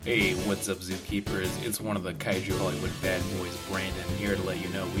Hey, what's up, Zookeepers? It's one of the Kaiju Hollywood bad boys, Brandon, here to let you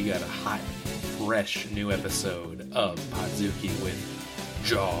know we got a hot, fresh new episode of Podzuki with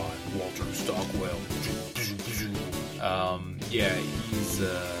John Walter Stockwell. He's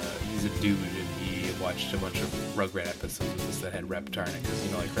a dude, and he watched a bunch of Rugrat episodes of this that had Reptar in it,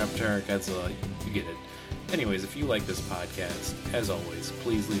 because, like Reptar, Godzilla, you get it. Anyways, if you like this podcast, as always,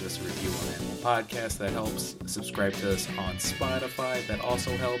 please leave us a review on Apple Podcasts. That helps. Subscribe to us on Spotify. That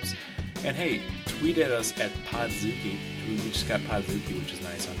also helps. And hey, tweet at us at Podzuki. We just got Podzuki, which is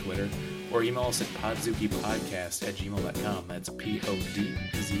nice, on Twitter. Or email us at podzukipodcast@gmail.com. That's Podzooky,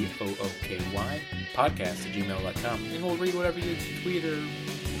 podcast@gmail.com. And we'll read whatever you tweet or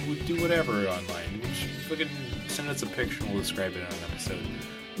we'll do whatever online. Just fucking send us a picture and we'll describe it on an episode.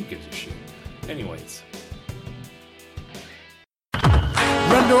 Who gives a shit? Anyways.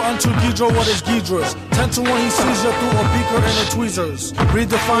 Render unto Ghidra what is Ghidra's. 10 to 1 he sees you through a beaker and a tweezers. Read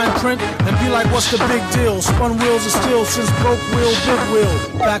the fine print and be like, what's the big deal? Spun wheels of steel since broke wheel, big wheel.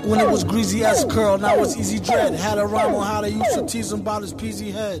 Back when it was greasy as curl, now it's easy dread. Had a rhyme on how they used to tease him about his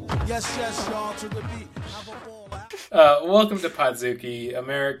peasy head. Yes, y'all, to the beat. Have a ball. Welcome to Podzuki,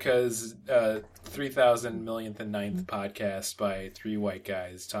 America's 3,000 millionth and ninth podcast by three white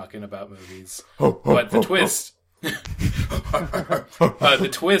guys talking about movies. But the twist... the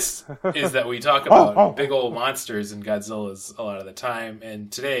twist is that we talk about big old monsters and Godzillas a lot of the time,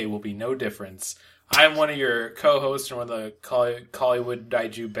 and today will be no difference. I'm one of your co-hosts and one of the Hollywood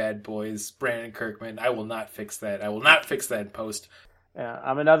Daiju bad boys, Brandon Kirkman. I will not fix that. I will not fix that in post.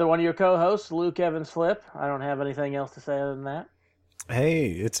 I'm another one of your co-hosts, Luke Evans Flip. I don't have anything else to say other than that. Hey,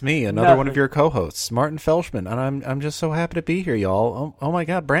 it's me, another one of your co-hosts, Martin Felshman, and I'm just so happy to be here, y'all. Oh my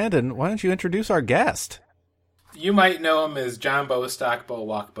God, Brandon, why don't you introduce our guest? You might know him as John Bo, Stockbo,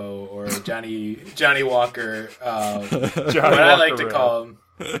 Walkbo, or Johnny Walker. I like to call him.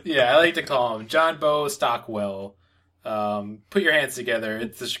 Yeah, I like to call him John Bo Stockwell. Put your hands together.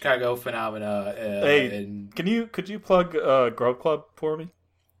 It's the Chicago phenomena. Could you plug Grub Club for me?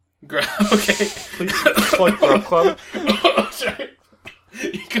 Okay. Please plug Grub Club. Oh, sorry.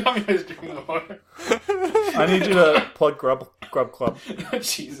 You caught me as drinking water. I need you to plug Grub Club. Oh,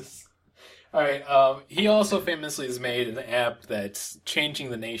 Jesus. All right. He also famously has made an app that's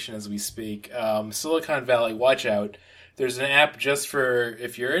changing the nation as we speak. Silicon Valley, watch out. There's an app just for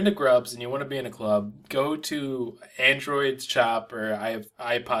if you're into grubs and you want to be in a club, go to Android Shop or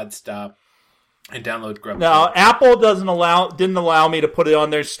iPod Stop and download Grub. Now, Apple didn't allow me to put it on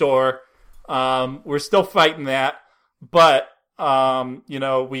their store. We're still fighting that, but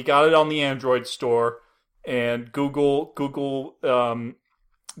we got it on the Android store, and Google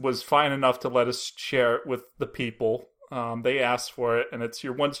was fine enough to let us share it with the people. They asked for it, and it's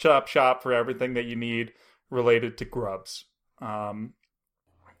your one-stop shop for everything that you need related to grubs. I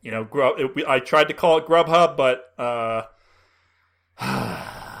tried to call it Grubhub, but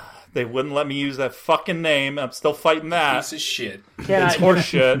they wouldn't let me use that fucking name. I'm still fighting that. Piece of shit. It's horse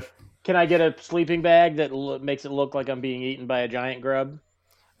shit. Can I get a sleeping bag that makes it look like I'm being eaten by a giant grub?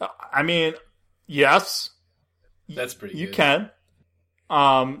 I mean, yes. That's pretty good. You can.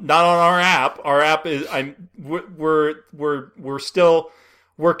 Not on our app. Our app is we're still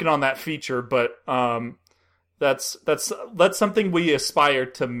working on that feature, but that's something we aspire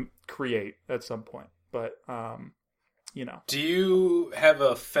to create at some point. But Do you have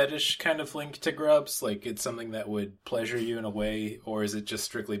a fetish kind of link to grubs? Like it's something that would pleasure you in a way, or is it just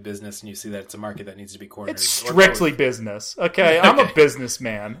strictly business and you see that it's a market that needs to be cornered? It's strictly business. Okay, I'm a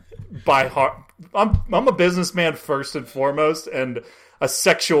businessman by heart. I'm a businessman first and foremost, and a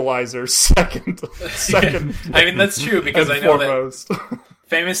sexualizer second. I mean, that's true because I know foremost. that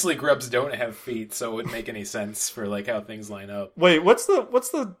famously grubs don't have feet, so it wouldn't make any sense for like how things line up. Wait, what's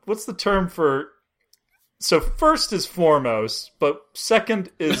the term for? So first is foremost, but second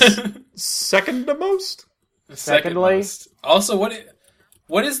is second-most? Secondly? Also, what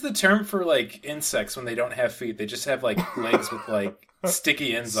is the term for like insects when they don't have feet? They just have like legs with like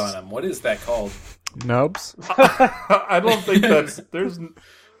sticky ends on them. What is that called? Nubs? I don't think is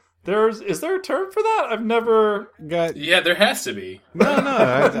there a term for that? I've never got. Yeah, there has to be.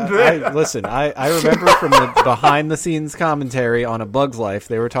 No. Listen, I remember from the behind-the-scenes commentary on A Bug's Life,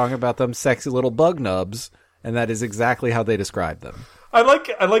 they were talking about them sexy little bug nubs, and that is exactly how they described them. I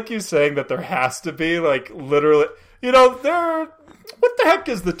like you saying that there has to be, like, literally, what the heck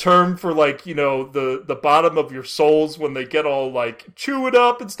is the term for, like, the bottom of your soles when they get all, like, chew it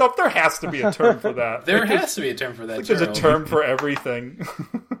up and stuff? There has to be a term for that. There has to be a term for that. Like there's a term for everything.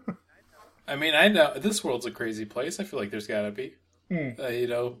 I mean, I know this world's a crazy place. I feel like there's got to be.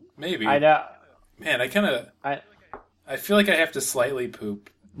 Maybe. I know. Man, I feel like I have to slightly poop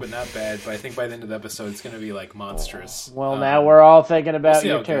but not bad. But I think by the end of the episode, it's going to be like monstrous. Well, now we're all thinking about see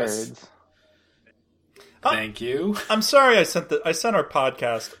your how it goes. turds. Thank you. I'm sorry I sent our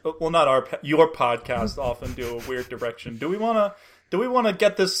podcast, well, not your podcast off into a weird direction. Do we want to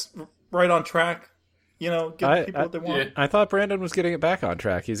get this right on track? You know, give people what they want. Yeah. I thought Brandon was getting it back on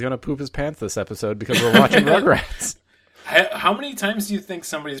track. He's going to poop his pants this episode because we're watching Rugrats. How many times do you think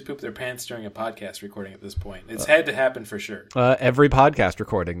somebody's pooped their pants during a podcast recording at this point? It's had to happen for sure. Every podcast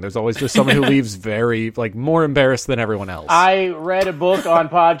recording, there's always just someone who leaves very, more embarrassed than everyone else. I read a book on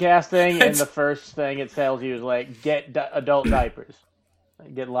podcasting, and the first thing it tells you is, get adult diapers.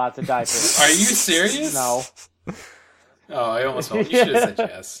 Get lots of diapers. Are you serious? No. Oh, I almost felt you should have said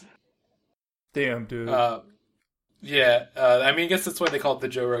yes. Damn, dude. Yeah, I mean, I guess that's why they call it the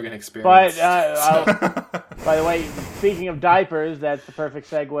Joe Rogan Experience. But, by the way, speaking of diapers, that's the perfect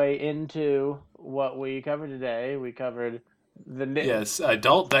segue into what we covered today. We covered the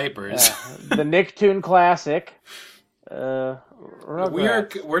adult diapers. the Nicktoon Classic.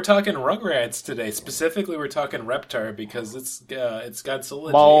 Rugrats. We're talking Rugrats today. Specifically, we're talking Reptar because it's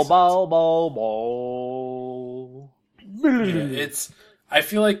Godzilla. Bow, adjacent. bow, bow, bow. Yeah, I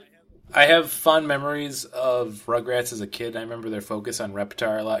feel like I have fond memories of Rugrats as a kid. I remember their focus on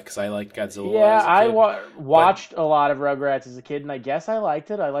Reptar a lot because I liked Godzilla. Yeah, as a I kid. watched a lot of Rugrats as a kid, and I guess I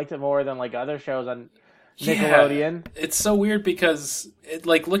liked it. I liked it more than other shows on Nickelodeon. Yeah, it's so weird because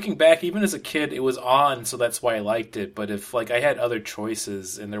looking back, even as a kid, it was on, so that's why I liked it. But if I had other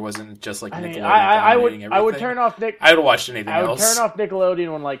choices and there wasn't just Nickelodeon dominating everything, I would turn off I would watch anything else. I would turn off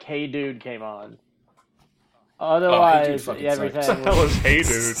Nickelodeon when Hey Dude came on. Otherwise, Hey Dude everything. What the hell is Hey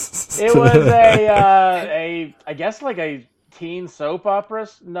Dude? It was I guess a teen soap opera.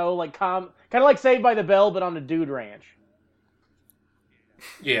 No, kind of like Saved by the Bell, but on a dude ranch.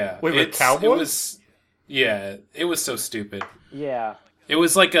 Yeah, Wait, with cowboys? It was so stupid. Yeah. It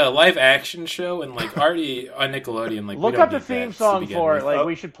was like a live action show, and already on Nickelodeon. Look up the theme song for it.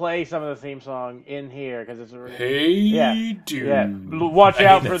 We should play some of the theme song in here because it's Hey Dude. Yeah. Watch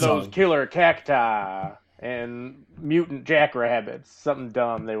out for those song. killer cacti and mutant jackrabbits. Something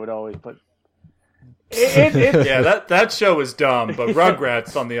dumb they would always put. Yeah, that show is dumb, but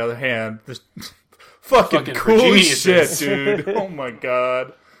Rugrats, on the other hand, fucking cool as shit, dude. Oh my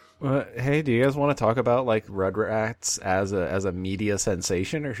god. Hey, do you guys want to talk about Rugrats as a media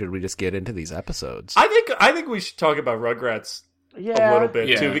sensation, or should we just get into these episodes? I think we should talk about Rugrats a little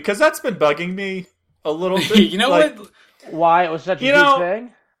bit too, because that's been bugging me a little bit. You know what? Why it was such a huge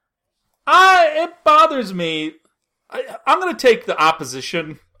thing? It bothers me. I'm going to take the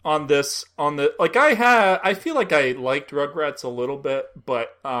opposition on this. I feel like I liked Rugrats a little bit,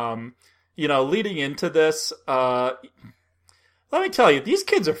 but leading into this, let me tell you, these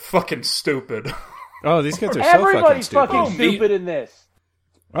kids are fucking stupid. Oh, these kids are Everybody's so fucking stupid in this.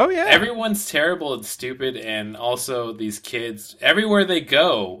 Oh yeah, everyone's terrible and stupid, and also these kids, everywhere they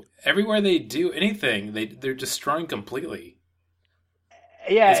go, everywhere they do anything, they're destroying completely.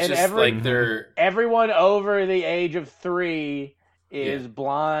 Yeah, it's and just everyone over the age of 3 is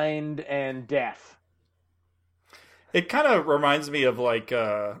blind and deaf. It kind of reminds me of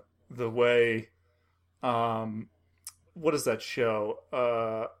the way, what is that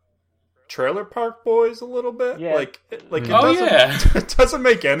show? Trailer Park Boys a little bit. Yeah. It doesn't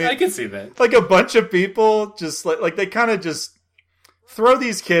make any. I can see that. A bunch of people just they kind of just throw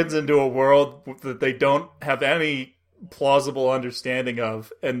these kids into a world that they don't have any plausible understanding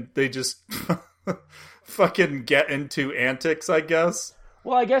of, and they just fucking get into antics, I guess.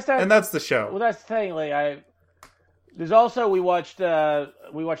 Well, I guess that's the show. Well, that's the thing. There's also we watched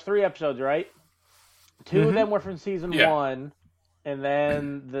 3 episodes, right? 2 of them were from season 1, and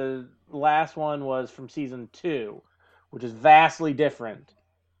then the last one was from season 2, which is vastly different.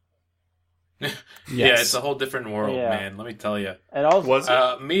 Yeah, it's a whole different world, man. Let me tell you. And also, was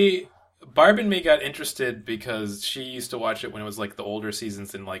it? Barb and me got interested because she used to watch it when it was the older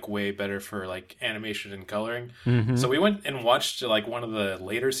seasons and way better for animation and coloring. Mm-hmm. So we went and watched one of the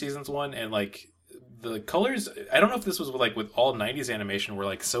later seasons one, and the colors. I don't know if this was with all 90s animation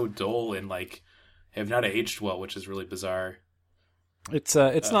were so dull and have not aged well, which is really bizarre. It's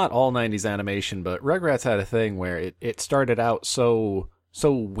not all 90s animation, but Rugrats had a thing where it started out so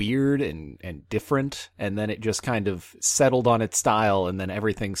weird and different, and then it just kind of settled on its style, and then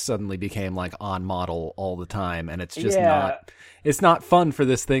everything suddenly became on model all the time, and it's just not fun for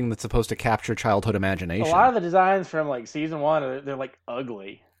this thing that's supposed to capture childhood imagination. A lot of the designs from season 1 they're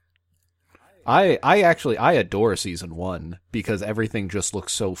ugly. I adore season 1 because everything just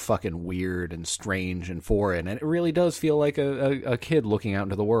looks so fucking weird and strange and foreign, and it really does feel like a kid looking out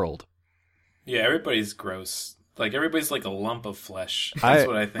into the world. Yeah, everybody's gross. Like everybody's like a lump of flesh. That's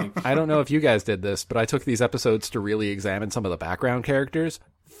what I think. I don't know if you guys did this, but I took these episodes to really examine some of the background characters.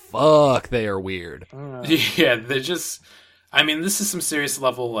 Fuck, they are weird. Yeah, they're just. I mean, this is some serious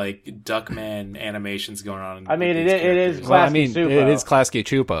level like Duckman animations going on. I mean, it is Klasky Well, I mean, Chupo. it is Klasky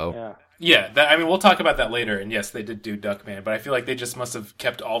Chupo. Yeah. Yeah, I mean, we'll talk about that later. And yes, they did do Duckman, but I feel like they just must have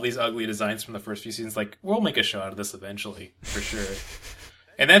kept all these ugly designs from the first few seasons. Like, we'll make a show out of this eventually, for sure.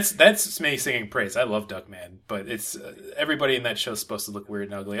 And that's me singing praise. I love Duckman, but it's everybody in that show is supposed to look weird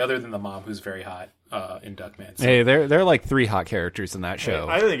and ugly, other than the mom who's very hot in Duckman. So. Hey, there are like 3 hot characters in that show.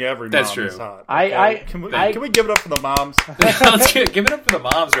 I think every That's mom true. is hot. Okay? Can we give it up for the moms? Let's give it up for the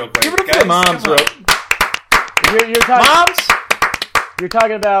moms real quick. Give it up guys, for the moms, come on. real. Moms? You're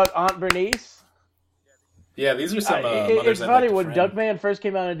talking about Aunt Bernice? Yeah, these are some mothers. It's I'd funny, like to when friend. Duckman first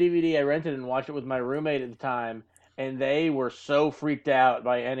came out on DVD, I rented and watched it with my roommate at the time, and they were so freaked out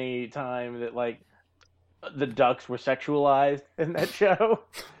by any time that, like, the ducks were sexualized in that show.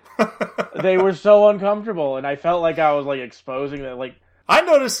 They were so uncomfortable, and I felt like I was, like, exposing that, like... I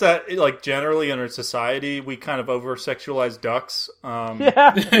noticed that, like, generally in our society, we kind of over-sexualize ducks.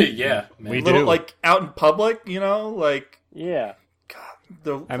 Yeah. Yeah, man. We Little, do. like, out in public, you know? Like, Yeah.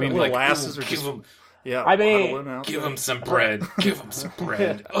 the mean, little like, asses ooh, are just... give 'em- Yeah, I mean, waddling out Give there. him some bread. Give him some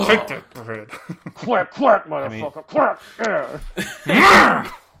bread. Take that bread. Quack, quack, motherfucker, quack. Yeah.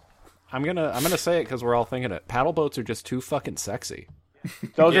 I'm gonna say it because we're all thinking it. Paddle boats are just too fucking sexy.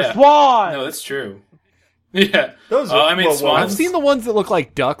 Those Yeah. are swans! No, that's true. Yeah. Those are- I mean, well, swans. I've seen the ones that look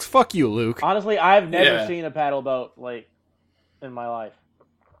like ducks. Fuck you, Luke. Honestly, I've never Yeah. seen a paddle boat, like, in my life.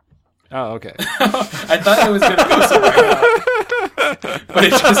 Oh, okay. I thought it was going to go somewhere else. But it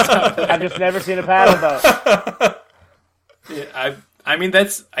just I've just never seen a paddle boat. Yeah, I mean,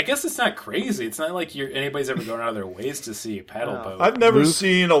 I guess it's not crazy. It's not like anybody's ever going out of their ways to see a paddle No. boat. I've never Luke?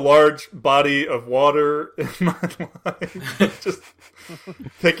 seen a large body of water in my life. Just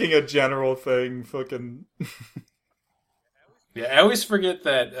picking a general thing, fucking... Yeah, I always forget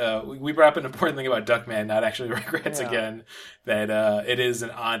that we brought up an important thing about Duckman, not actually Rugrats Yeah. again. That it is an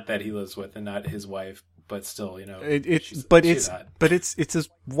aunt that he lives with and not his wife. But still, you know, she's hot.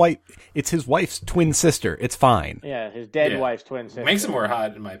 It's his wife's twin sister. It's fine. Yeah, his dead Yeah. wife's twin sister. Makes him more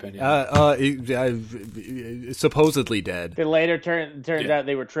hot, in my opinion. Supposedly dead. It later turns out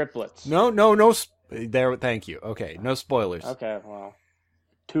they were triplets. No. There. Thank you. Okay, no spoilers. Okay, well,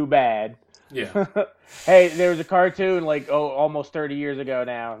 too bad. Yeah. Hey, there was a cartoon like almost 30 years ago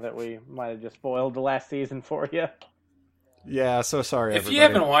now that we might have just spoiled the last season for you. Yeah. So sorry. If everybody. you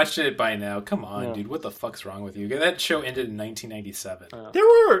haven't watched it by now, come on, Yeah. dude. What the fuck's wrong with you? That show ended in 1997. There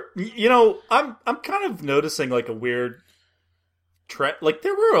were, you know, I'm kind of noticing like a weird trend. Like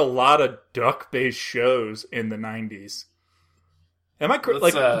there were a lot of duck-based shows in the 90s. Am I correct?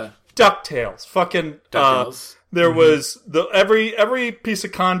 Let's, Like DuckTales, fucking DuckTales. There was every piece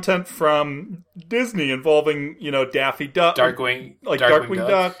of content from Disney involving, you know, Daffy Duck, Darkwing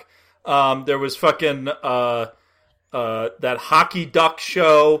Duck. There was fucking that hockey duck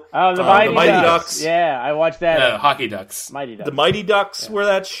show. Oh, the Mighty Mighty Ducks. Yeah, I watched that. Hockey Ducks. Mighty Ducks. The Mighty Ducks were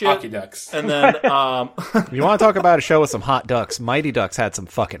that shit. Hockey Ducks. And then, You want to talk about a show with some hot ducks? Mighty Ducks had some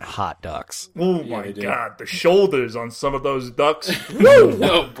fucking hot ducks. oh Yeah, my they did. god, the shoulders on some of those ducks.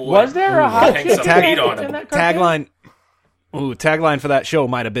 Oh boy. Was there a hot Hang chick some in meat that- on in him. that cartoon? Tagline for that show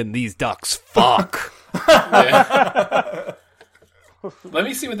might have been "These ducks fuck." Let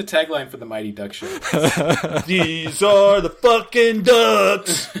me see what the tagline for the Mighty Duck show is. These are the fucking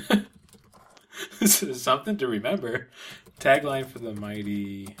ducks. This is something to remember. Tagline for the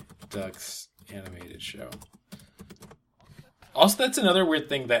Mighty Ducks animated show. Also, that's another weird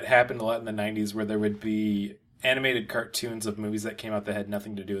thing that happened a lot in the 90s where there would be animated cartoons of movies that came out that had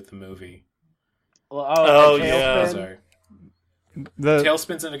nothing to do with the movie. Oh, Tailspin. yeah. Sorry. The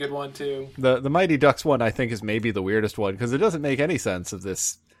Tailspin's in a good one, too. the Mighty Ducks one, I think, is maybe the weirdest one because it doesn't make any sense of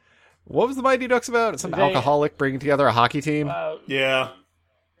this. What was the Mighty Ducks about? Some alcoholic bringing together a hockey team. Yeah.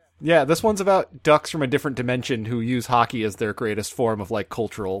 Yeah, this one's about ducks from a different dimension who use hockey as their greatest form of like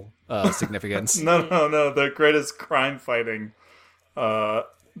cultural significance. No. The greatest crime fighting.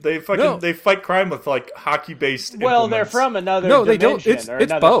 They fight crime with like hockey based. Well, they're from another No, they dimension don't. It's or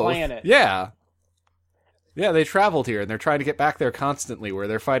it's another both. planet. Yeah. Yeah, they traveled here and they're trying to get back there constantly where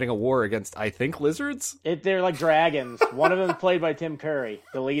they're fighting a war against, I think, lizards? They're like dragons. One of them is played by Tim Curry.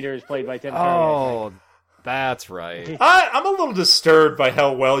 The leader is played by Tim Curry. Oh, that's right. I'm a little disturbed by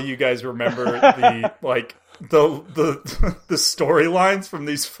how well you guys remember the storylines from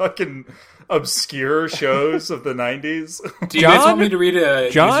these fucking obscure shows of the 90s. Do you guys want me to read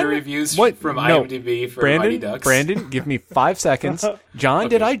user reviews from No. IMDb for Mighty Ducks? Brandon, give me 5 seconds. John,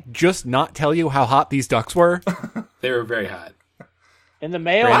 did I just not tell you how hot these ducks were? They were very hot. And the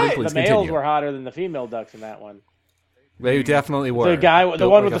males, Brandon, please the males continue. were hotter than the female ducks in that one. They definitely were. The guy, the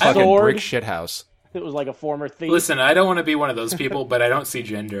Built one like with a the fucking sword. brick shithouse. It was like a former thief. Listen, I don't want to be one of those people, but I don't see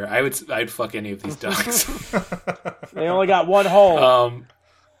gender. I'd fuck any of these ducks. They only got one hole.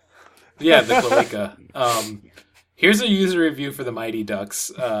 Yeah, the cloaca. Here's a user review for the Mighty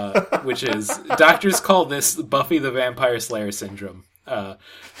Ducks, which is, doctors call this Buffy the Vampire Slayer syndrome. The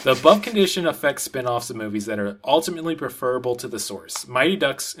above condition affects spin-offs of movies that are ultimately preferable to the source. Mighty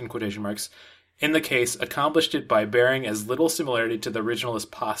Ducks, in quotation marks, in the case, accomplished it by bearing as little similarity to the original as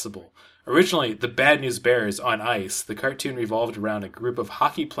possible. Originally, the Bad News Bears on Ice, the cartoon revolved around a group of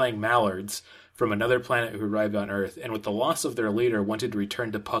hockey-playing mallards from another planet who arrived on Earth, and with the loss of their leader, wanted to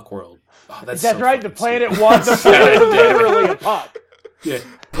return to Puckworld. Oh, that's That's so right. The fucking planet sweet. was literally a puck. Yeah.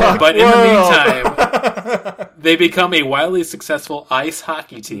 But in the meantime, they become a wildly successful ice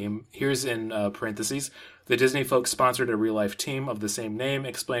hockey team. Here's in parentheses. The Disney folks sponsored a real-life team of the same name,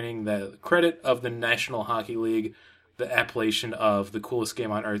 explaining that credit of the National Hockey League, the appellation of the coolest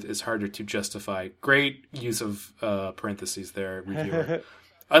game on Earth, is harder to justify. Great use of parentheses there, reviewer.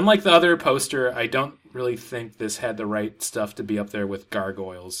 Unlike the other poster, I don't really think this had the right stuff to be up there with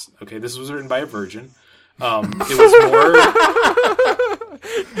gargoyles. Okay, this was written by a virgin.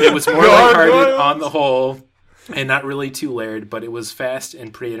 It was more lighthearted on the whole, and not really too layered, but it was fast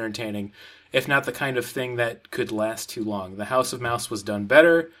and pretty entertaining, if not the kind of thing that could last too long. The House of Mouse was done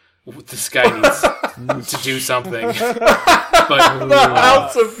better. This guy needs to do something.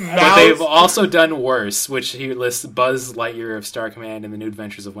 House of Mouse. But they've also done worse, which he lists Buzz Lightyear of Star Command and the New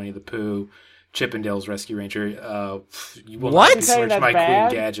Adventures of Winnie the Pooh, Chippendale's Rescue Ranger. You will What? not besmirch Saying my that's bad?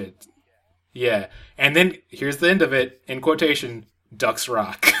 Queen Gadget. Yeah. And then, here's the end of it, in quotation, Ducks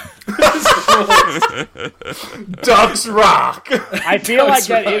Rock. Ducks Rock. I feel like Ducks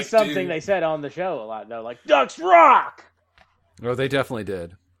that rock, is something dude. they said on the show a lot, though. Like, Ducks rock! Oh, they definitely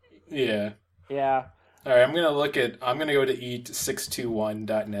did. Yeah. Yeah. All right, I'm going to go to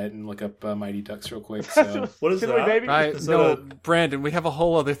eat621.net and look up Mighty Ducks real quick. So. What is Can that? we maybe? Is that No, a- Brandon, we have a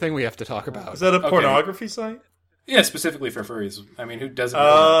whole other thing we have to talk about. Is that a pornography site? Yeah, specifically for furries. I mean, who doesn't know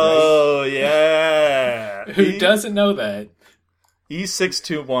Oh, yeah. that, right? Who doesn't know that?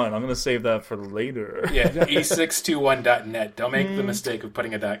 E621. I'm going to save that for later. Yeah, e621.net. Don't make the mistake of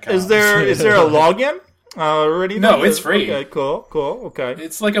putting a .com. Is there a login already? No, it's free. Okay, cool. Okay.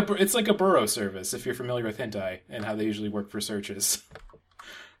 It's like a burrow service, if you're familiar with hentai and how they usually work for searches.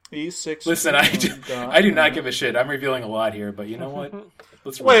 E6. Listen, I do not give a shit. I'm revealing a lot here, but you know what?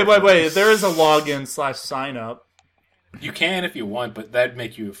 Let's Wait. There is a login / sign up. You can if you want, but that'd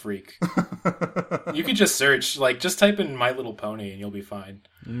make you a freak. You could just search, just type in My Little Pony and you'll be fine.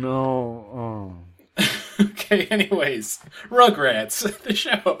 No. Okay, anyways. Rugrats, the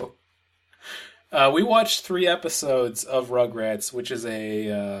show. We watched 3 episodes of Rugrats, which is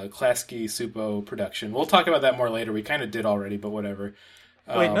a Klasky Supo production. We'll talk about that more later. We kind of did already, but whatever.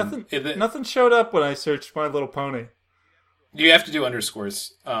 Wait, nothing showed up when I searched My Little Pony. You have to do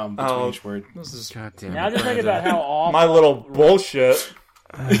underscores between each word. This is God damn Now it, just think Brandon. about how awful. my little bullshit.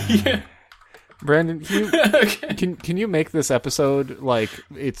 Yeah. Brandon, can you make this episode like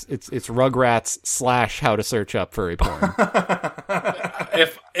it's Rugrats / how to search up furry porn?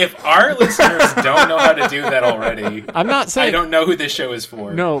 If our listeners don't know how to do that already, I'm not saying I don't know who this show is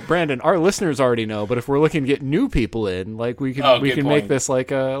for. No, Brandon, our listeners already know, but if we're looking to get new people in, we can good make point. this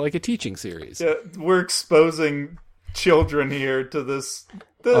like a teaching series. Yeah, we're exposing children here to this.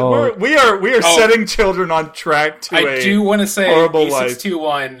 Oh. We are setting children on track to I do want to say horrible life.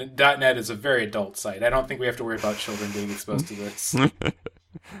 e621.net is a very adult site. I don't think we have to worry about children being exposed to this. I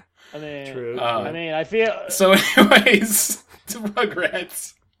mean, True. I feel. So anyways, to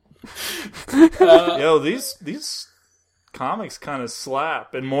Rugrats. Yo, these comics kind of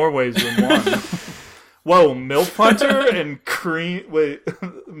slap in more ways than one. Whoa, MILF Hunter and Cream. Wait,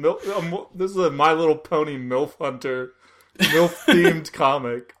 this is a My Little Pony MILF Hunter, MILF themed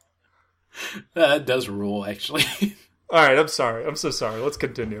comic. That does rule, actually. All right, I'm sorry. I'm so sorry. Let's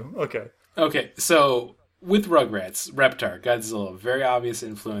continue. Okay. Okay, so with Rugrats, Reptar, Godzilla, very obvious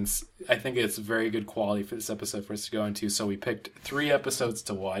influence. I think it's very good quality for this episode for us to go into. So we picked 3 episodes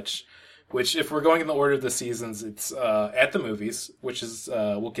to watch. Which, if we're going in the order of the seasons, it's At the Movies, which is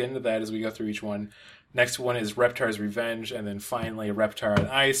we'll get into that as we go through each one. Next one is Reptar's Revenge, and then finally Reptar on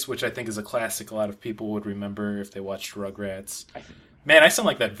Ice, which I think is a classic a lot of people would remember if they watched Rugrats. Man, I sound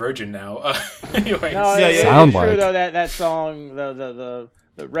like that virgin now. Anyways. No, Yeah, it's yeah. Sound true like. though that song, the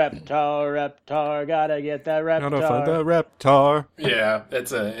The Reptar, gotta get that Reptar. Gotta find the Reptar. Yeah,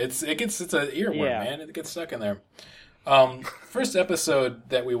 it's an earworm, Yeah. man. It gets stuck in there. First episode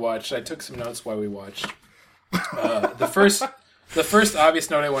that we watched, I took some notes while we watched. The first obvious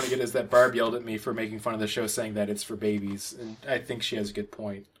note I want to get is that Barb yelled at me for making fun of the show, saying that it's for babies, and I think she has a good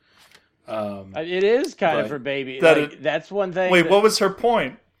point. It is kind of for baby. That's one thing. Wait, what was her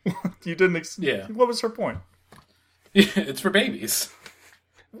point? You didn't. Yeah. What was her point? It's for babies.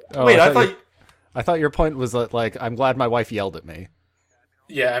 Oh, Wait, I thought your point was that, like, I'm glad my wife yelled at me.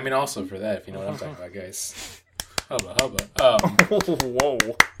 Yeah, I mean, also for that, if you know what I'm talking about, guys. Hubba. Whoa.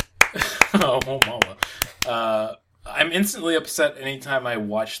 Oh, mama. I'm instantly upset anytime I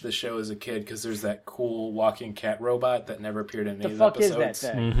watch the show as a kid because there's that cool walking cat robot that never appeared in any of the episodes. The fuck is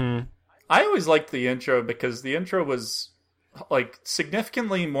that thing? I always liked the intro because the intro was like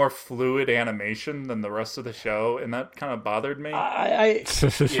significantly more fluid animation than the rest of the show, and that kind of bothered me. I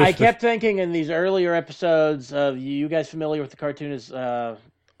kept thinking in these earlier episodes of you guys familiar with the cartoonist?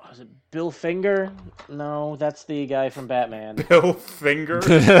 Was it Bill Finger? No, that's the guy from Batman. Bill Finger?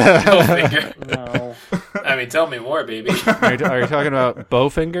 Bill Finger. No. I mean, tell me more, baby. Are you talking about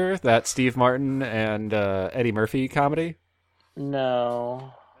Bowfinger, that Steve Martin and Eddie Murphy comedy?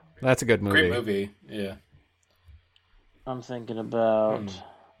 No. That's a good movie. Great movie, yeah. I'm thinking about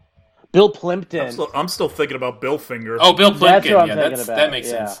Bill Plimpton. I'm still thinking about Bill Finger. Oh, Bill Plimpton. That's what I'm yeah, thinking about. that makes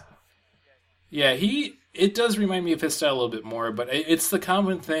Yeah. sense. Yeah, it does remind me of his style a little bit more, but it's the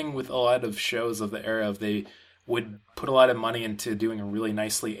common thing with a lot of shows of the era of they would put a lot of money into doing a really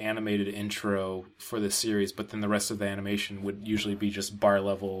nicely animated intro for the series, but then the rest of the animation would usually be just bar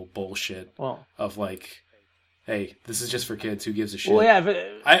level bullshit of like, hey, this is just for kids, who gives a shit? Well, yeah, but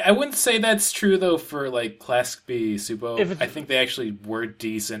I wouldn't say that's true though for like Classic B Supo. I think they actually were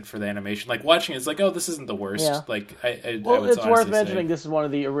decent for the animation. Like watching it's like, oh, this isn't the worst. Yeah. Like I well, would it's worth honestly mentioning say. this is one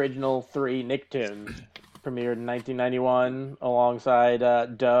of the original 3 Nicktoons. Premiered in 1991 alongside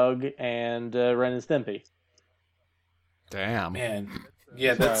Doug and Ren and Stimpy. Damn. Man,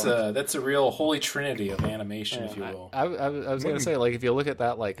 yeah, that's a real holy trinity of animation, if you will. I was gonna say, like, if you look at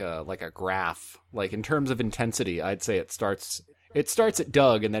that like a graph, like in terms of intensity, I'd say it starts at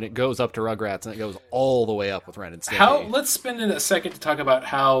Doug and then it goes up to Rugrats and it goes all the way up with Ren and Stimpy. Let's spend a second to talk about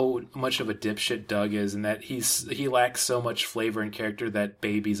how much of a dipshit Doug is, and that he lacks so much flavor and character that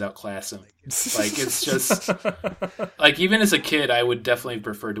babies outclass him. Like it's just like even as a kid, I would definitely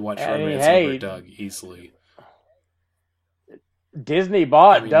prefer to watch Rugrats over Doug easily. Disney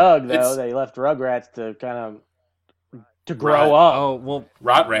bought Doug though. They left Rugrats to kind of grow up. Oh well,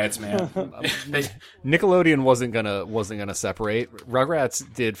 Rugrats, man. Nickelodeon wasn't gonna separate.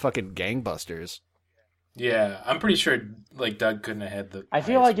 Rugrats did fucking gangbusters. Yeah, I'm pretty sure like Doug couldn't have had the. I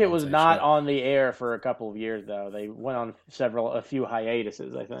feel like it was not on the air for a couple of years though. They went on a few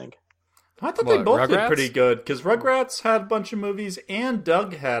hiatuses, I think. I thought they both did pretty good because Rugrats had a bunch of movies and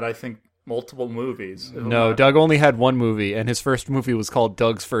Doug had, I think, multiple movies. No, Doug only had one movie, and his first movie was called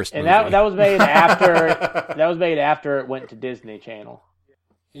Doug's First Movie. And that was made after it went to Disney Channel.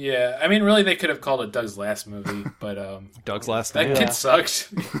 Yeah, I mean, really, they could have called it Doug's Last Movie, but Doug's Last that Movie. kid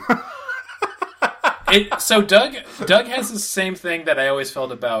sucked. So Doug has the same thing that I always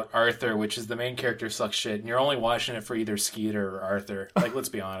felt about Arthur, which is the main character sucks shit, and you're only watching it for either Skeeter or Arthur. Like, let's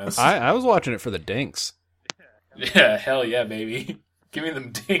be honest. I was watching it for the dinks. Yeah, hell yeah, baby. Give me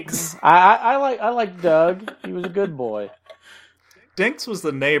them dinks. I like Doug. He was a good boy. Dinks was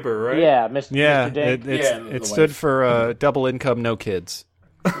the neighbor, right? Yeah, Mr. Dink. It stood for double income, no kids.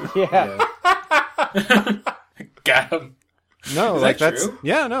 Yeah. Got him. No, Is like that that's true?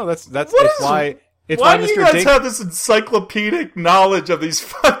 yeah, no, that's Why do you Mr. guys Dink. have this encyclopedic knowledge of these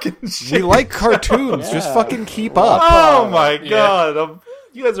fucking shit? We like cartoons. Just fucking keep up. Oh my god,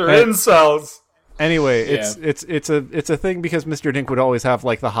 you guys are incels. Anyway, Yeah. it's a thing because Mr. Dink would always have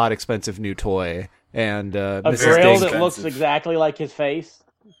like the hot expensive new toy and A Mrs. grill Dink. that Dink. looks exactly like his face.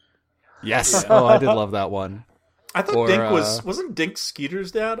 Yes. Oh, I did love that one. I thought Or, Dink wasn't Dink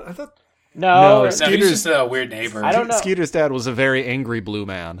Skeeter's dad? I thought No, No, No, he's Skeeter's- just a weird neighbor. I don't know. Skeeter's dad was a very angry blue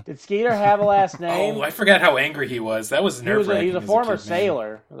man. Did Skeeter have a last name? Oh, I forgot how angry he was. That was He nerve was wracking. a former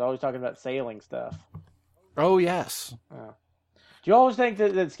sailor. He was always talking about sailing stuff. Oh yes. Do you always think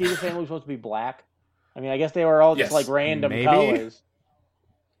that Skeeter's family was supposed to be black? I mean, I guess they were all just Yes. like random Maybe. colors.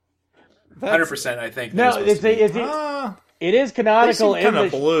 100%. I think. No, they're supposed to be. it is canonical They seem in the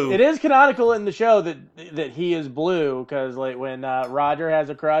kinda blue. It is canonical in the show that he is blue because like when Roger has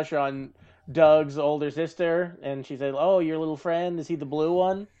a crush on Doug's older sister and she says, "Oh, your little friend, is he the blue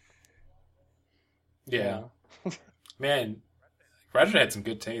one?" Yeah. Man, Roger had some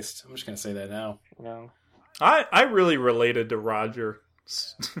good taste. I'm just gonna say that now. No. I really related to Roger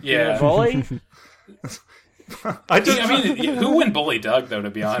Yeah. Bully? I just, mean, who wouldn't bully Doug, though, to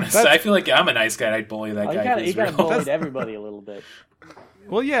be honest? I feel like I'm a nice guy. I'd bully that guy. He kind of bullied everybody a little bit.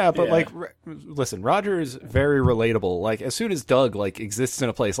 Well, yeah, but Yeah. listen, Roger is very relatable. Like, as soon as Doug exists in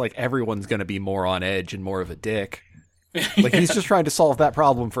a place, everyone's going to be more on edge and more of a dick. He's just trying to solve that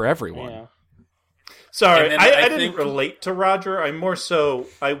problem for everyone. Yeah. sorry, I didn't think- relate to Roger. I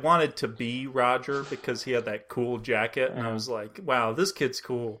wanted to be Roger because he had that cool jacket, and I was like, wow, this kid's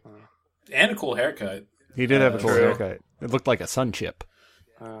cool. And a cool haircut. He did have a cool True. haircut. It looked like a sun chip.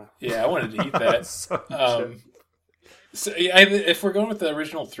 Yeah, I wanted to eat that. So if we're going with the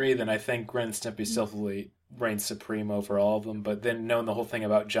original three, then I think Ren and Stimpy still reigns supreme over all of them. But then knowing the whole thing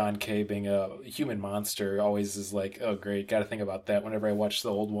about John Kay being a human monster always is like, oh great, got to think about that whenever I watch the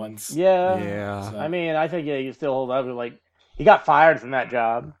old ones. Yeah. Yeah. I mean, I think you still hold up. He got fired from that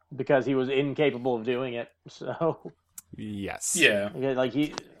job because he was incapable of doing it. So Yes. Yeah,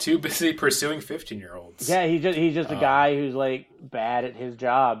 he too busy pursuing 15-year-olds. yeah he's just a guy who's bad at his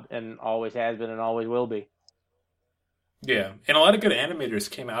job and always has been and always will be. Yeah, and a lot of good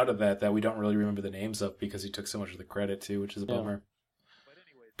animators came out of that we don't really remember the names of because he took so much of the credit too, which is a bummer.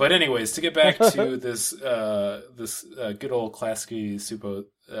 But anyways, to get back to this good old Klasky Supo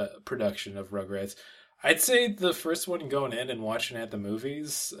production of Rugrats, I'd say the first one going in and watching it at the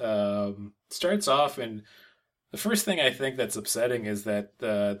movies starts off, and the first thing I think that's upsetting is that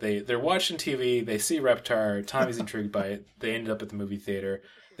they're watching TV, they see Reptar, Tommy's intrigued by it, they ended up at the movie theater.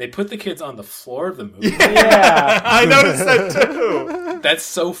 They put the kids on the floor of the movie. Yeah. I noticed that too. That's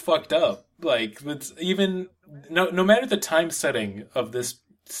so fucked up. It's even no matter the time setting of this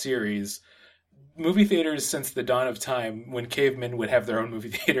series, movie theaters since the dawn of time, when cavemen would have their own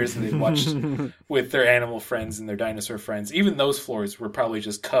movie theaters and they'd watch with their animal friends and their dinosaur friends, even those floors were probably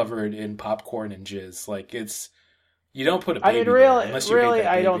just covered in popcorn and jizz. You don't put a baby there unless you hate that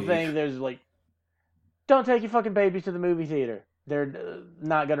I baby. don't think there's don't take your fucking babies to the movie theater. They're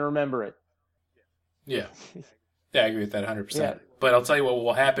not going to remember it. Yeah. Yeah, I agree with that 100%. Yeah. But I'll tell you what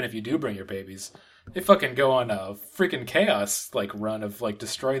will happen if you do bring your babies. They fucking go on a freaking chaos run of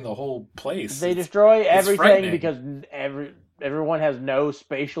destroying the whole place. They destroy everything frightening. because everyone has no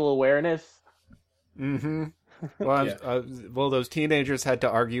spatial awareness. Mm-hmm. Well, those teenagers had to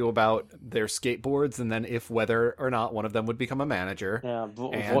argue about their skateboards and then whether or not one of them would become a manager. Yeah, And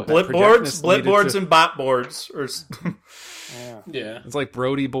Blipboards, and botboards. Yeah. It's like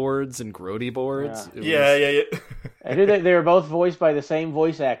Brody boards and Grody boards. Yeah. Yeah. I knew that they were both voiced by the same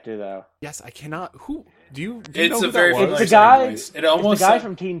voice actor, though. Yes, I cannot. Who do you? Do you It's know a who very that was? familiar It's the guy. voice. It It's almost the guy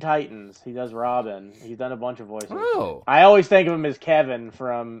from Teen Titans. He does Robin. He's done a bunch of voices. Oh, I always think of him as Kevin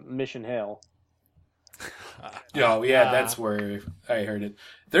from Mission Hill. Oh, yeah, that's where I heard it.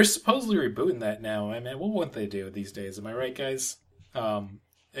 They're supposedly rebooting that now. I mean, what wouldn't they do these days? Am I right, guys?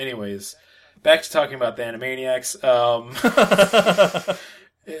 Anyways, back to talking about the Animaniacs.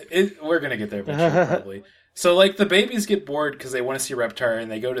 We're going to get there eventually, probably. So, the babies get bored because they want to see Reptar,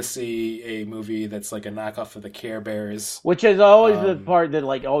 and they go to see a movie that's a knockoff of the Care Bears. Which is always the part that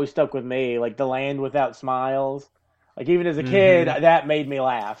always stuck with me, The Land Without Smiles. Even as a kid, that made me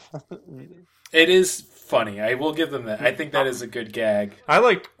laugh. It is funny. I will give them that. I think that is a good gag. I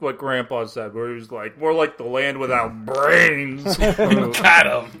liked what Grandpa said, where he was more like the land without brains.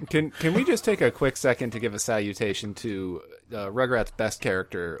 Got him. can we just take a quick second to give a salutation to Rugrats' best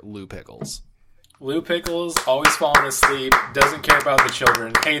character, Lou Pickles? Lou Pickles, always falling asleep, doesn't care about the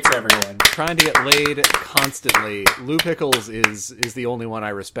children, hates everyone. Trying to get laid constantly. Lou Pickles is the only one I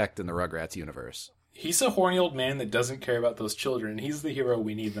respect in the Rugrats universe. He's a horny old man that doesn't care about those children. He's the hero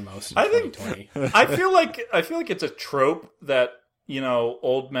we need the most in 2020. I feel like it's a trope that,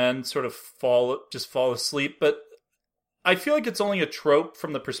 old men sort of fall asleep, but I feel like it's only a trope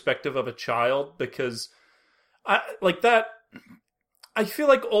from the perspective of a child, because I feel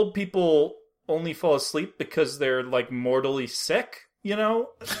like old people only fall asleep because they're mortally sick, he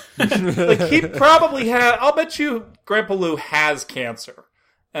probably had, I'll bet you Grandpa Lou has cancer.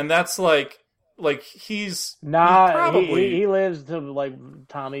 And that's he's probably... he lives to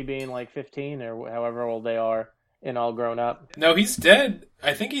Tommy being 15 or however old they are and all grown up. No, he's dead.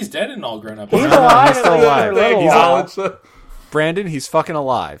 I think he's dead and all grown up. He's alive. He's still alive. For a little while. Brandon, he's fucking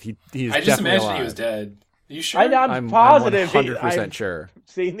alive. He's I just definitely imagined alive. he was dead. Are you sure? I'm positive. 100% sure.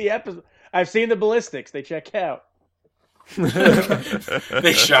 Seen the episode. I've seen the ballistics. They check out.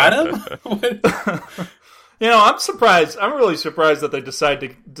 They shot him? What? I'm surprised. I'm really surprised that they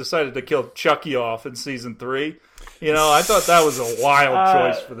decided to kill Chucky off in season 3. I thought that was a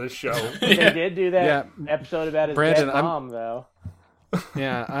wild choice for this show. They did do that episode about his Brandon, dead mom, though.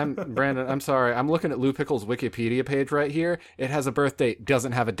 Yeah, Brandon, I'm sorry. I'm looking at Lou Pickle's Wikipedia page right here. It has a birth date,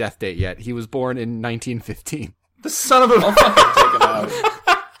 doesn't have a death date yet. He was born in 1915. The son of a... I'll fucking take him out.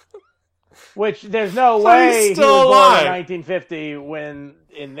 Which there's no So way he's he still was alive. born in 1950 when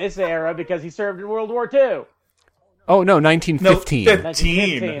in this era because he served in World War II. Oh, no, 1915. No,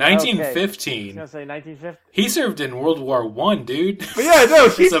 1915. 1915. I was gonna say 1950. He served in World War One, dude. But yeah, no,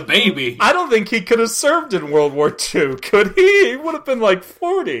 He's a baby. I don't think he could have served in World War II, could he? He would have been like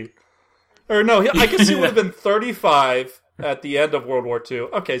 40. Or no, I guess he would have been 35 at the end of World War II.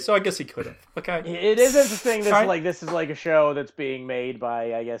 Okay, so I guess he could have. Okay. It is interesting that Right. this is like a show that's being made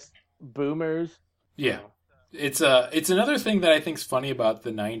by, I guess, boomers. Yeah. It's another thing that I think is funny about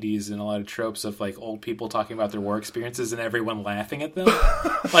the 90s and a lot of tropes of like old people talking about their war experiences and everyone laughing at them.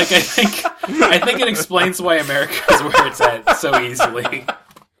 Like I think it explains why America is where it's at so easily.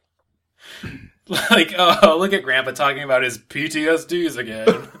 Like, oh, look at Grandpa talking about his PTSDs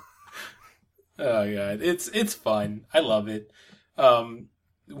again. Oh god, it's fun. I love it.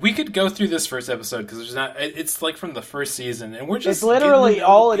 We could go through this first episode because there's not. It's like from the first season, and we're just. It's literally getting to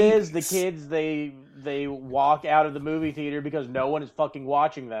know all it the is. The babies. kids they walk out of the movie theater because no one is fucking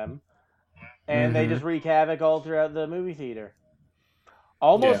watching them, and they just wreak havoc all throughout the movie theater.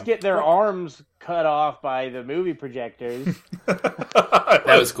 Almost Yeah. get their arms cut off by the movie projectors.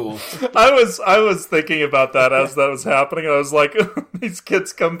 That was cool. I was thinking about that as that was happening. I was like, these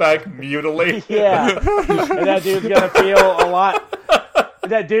kids come back mutilated. Yeah, and that dude's gonna feel a lot.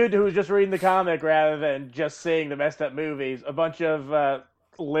 That dude who was just reading the comic rather than just seeing the messed up movies, a bunch of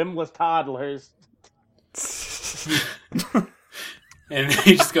limbless toddlers. And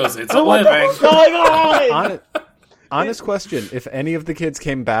he just goes, "It's a What the living." fuck's going on? Honest question. If any of the kids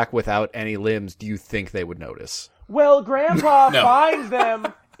came back without any limbs, do you think they would notice? Well, Grandpa No. finds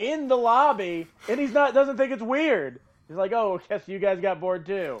them in the lobby, and doesn't think it's weird. He's like, "Oh, I guess you guys got bored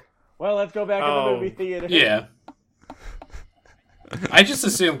too. Well, let's go back to the movie theater." Yeah. I just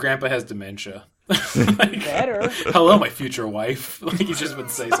assume Grandpa has dementia. Like, Better. hello, my future wife. Like he's just would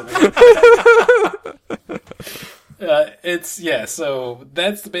say something. So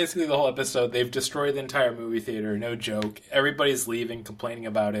that's basically the whole episode. They've destroyed the entire movie theater, no joke. Everybody's leaving, complaining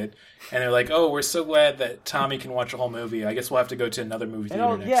about it, and they're like, "Oh, we're so glad that Tommy can watch a whole movie. I guess we'll have to go to another movie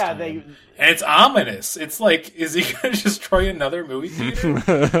theater next time." And it's ominous. It's like, is he going to destroy another movie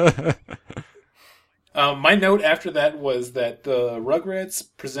theater? My note after that was that the Rugrats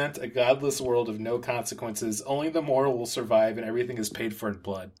present a godless world of no consequences. Only the moral will survive, and everything is paid for in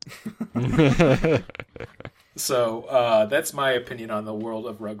blood. So that's my opinion on the world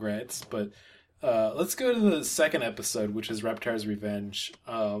of Rugrats. But let's go to the second episode, which is Reptar's Revenge.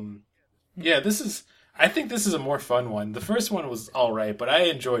 I think this is a more fun one. The first one was all right, but I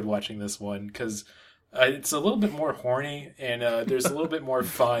enjoyed watching this one because it's a little bit more horny, and there's a little bit more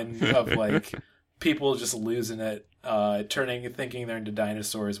fun of like people just losing it, thinking they're into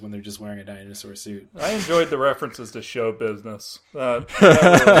dinosaurs when they're just wearing a dinosaur suit. I enjoyed the references to show business.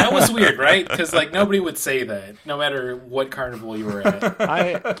 That was weird, right? Because like nobody would say that, no matter what carnival you were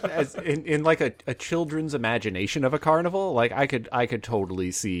at. In like a children's imagination of a carnival, like I could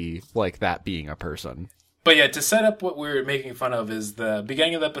totally see like that being a person. But yeah, to set up what we were making fun of is the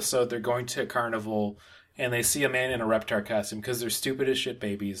beginning of the episode. They're going to a carnival, and they see a man in a Reptar costume because they're stupid as shit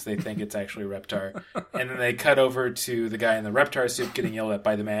babies. They think it's actually Reptar. And then they cut over to the guy in the Reptar suit getting yelled at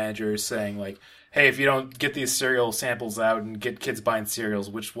by the manager saying, like, hey, if you don't get these cereal samples out and get kids buying cereals,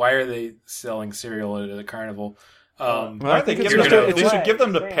 why are they selling cereal at a carnival? I think it's they should give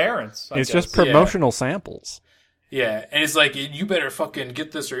them to parents. I It's guess. just promotional samples. Yeah, and it's like, you better fucking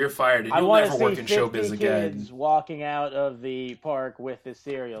get this or you're fired, and I you'll want never to work see in 50 showbiz again. kids walking out of the park with this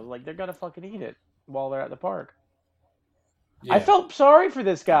cereal. Like, they're gonna fucking eat it while they're at the park. Yeah. I felt sorry for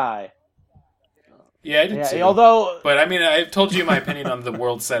this guy. Yeah, I did too. Although, But I mean, I've told you my opinion on the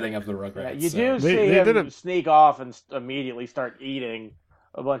world setting of the Rugrats. you so. do They see did him sneak off and immediately start eating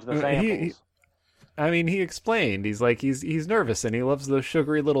a bunch of the samples. He explained. He's like he's nervous and he loves those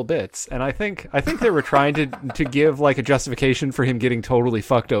sugary little bits. And I think they were trying to give like a justification for him getting totally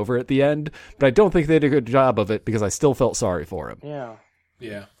fucked over at the end, but I don't think they did a good job of it because I still felt sorry for him. Yeah.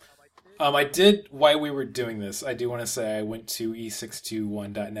 Yeah. I did, while we were doing this, I do want to say I went to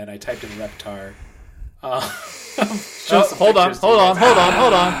e621.net. I typed in Reptar. Hold on.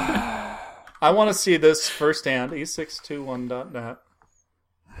 I want to see this firsthand. e621.net.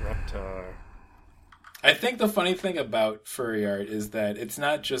 Reptar. I think the funny thing about furry art is that it's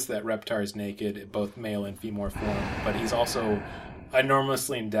not just that Reptar is naked, both male and female form, but he's also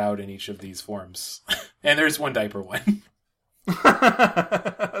enormously endowed in each of these forms. And there's one diaper one.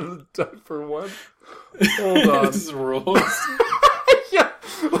 Diaper one. Hold on. This is rules.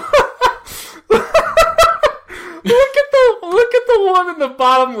 Look at the one in the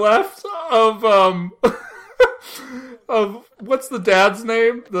bottom left of of what's the dad's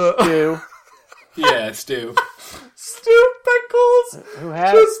name? The Stu. Yeah, Stu. Stu Pickles. Who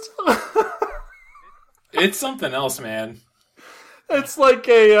has It's something else, man. It's like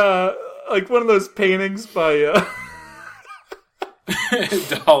a like one of those paintings by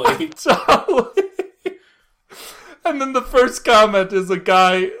Dolly. Dolly. And then the first comment is a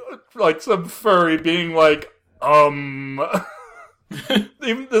guy, like some furry, being like, Even,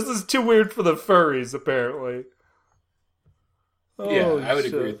 this is too weird for the furries, apparently. Yeah, I would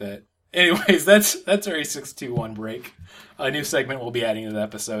agree with that. Anyways, that's our A621 break. A new segment we'll be adding to the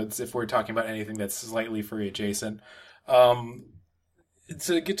episodes if we're talking about anything that's slightly furry adjacent.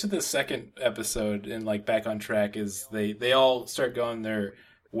 To get to the second episode and like back on track is they all start going their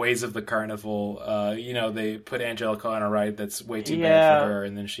ways of the carnival. They put Angelica on a ride that's way too bad for her,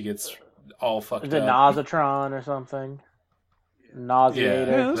 and then she gets all fucked the up. Nosotron or something.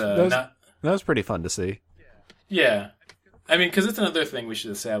 Nauseator. That was pretty fun to see. Yeah. I mean, because it's another thing we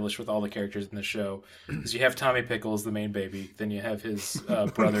should establish with all the characters in the show, is you have Tommy Pickles, the main baby, then you have his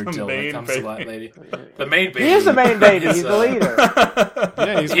brother Dylan, the Comes-a-Lot lady. The main baby. He is the main baby. He's the leader.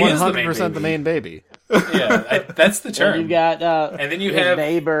 Yeah, he's 100% the main baby. Yeah, that's the term. And you got and then you have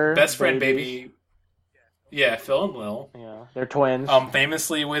neighbor, best friend babies. baby. Yeah, Phil and Lil. Yeah, they're twins.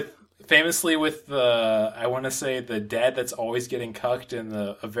 Famously with the, I want to say, the dad that's always getting cucked and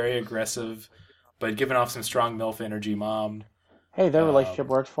a very aggressive but giving off some strong MILF energy mom. Hey, their relationship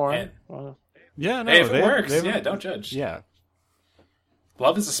works for him. Yeah, no, hey, if it works, don't judge. Yeah.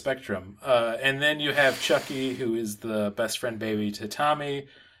 Love is a spectrum. And then you have Chucky, who is the best friend baby to Tommy,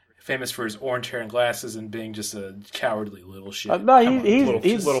 famous for his orange hair and glasses and being just a cowardly little shit. No,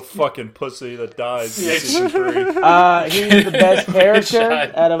 he's little fucking pussy that dies. Yeah. Season 3. He's the best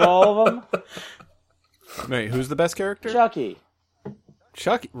character out of all of them. Wait, who's the best character? Chucky.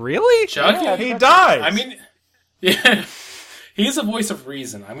 Chucky? Really? Chucky? Yeah, He dies. I mean, yeah. He's a voice of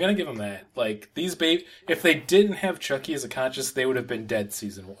reason. I'm gonna give him that. Like, these if they didn't have Chucky as a conscience, they would have been dead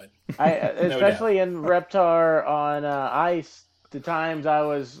season 1. Especially in Reptar on Ice, the times I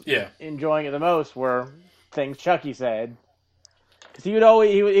was enjoying it the most were things Chucky said. Because he would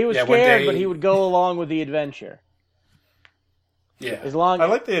always he was scared, but he would go along with the adventure. Yeah, I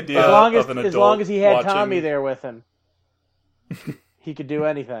like the idea as of an adult as long as he had watching... Tommy there with him, he could do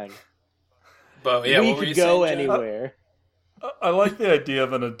anything. But yeah, we could go anywhere. I like the idea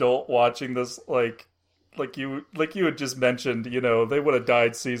of an adult watching this, like you had just mentioned. You know, they would have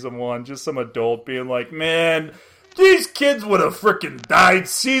died season 1. Just some adult being like, "Man, these kids would have freaking died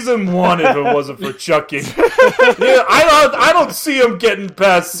season 1 if it wasn't for Chucky." Yeah, I don't see them getting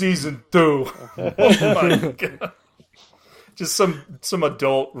past season 2. Oh my god! Just some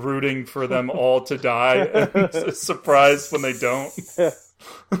adult rooting for them all to die, and surprised when they don't.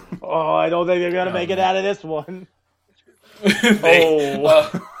 Oh, I don't think they're gonna make it out of this one. They're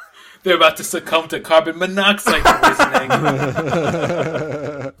about to succumb to carbon monoxide poisoning.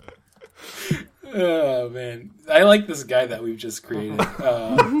 Oh man, I like this guy that we've just created.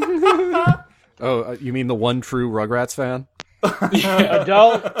 You mean the one true Rugrats fan? Yeah.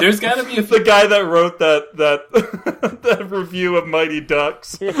 Adult. There's got to be the guy that wrote that review of Mighty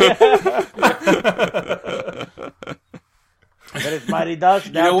Ducks. But it's Mighty Ducks.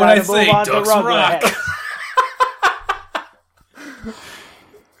 Now You know what I time to move say? on to Ducks Rugrats. rock.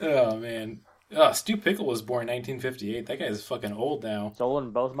 Oh man. Oh, Stu Pickle was born in 1958. That guy's fucking old now.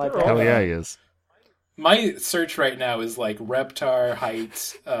 Stolen both my Hell parents. yeah, he is. My search right now is like Reptar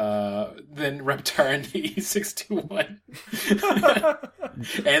height, then Reptar and the E621.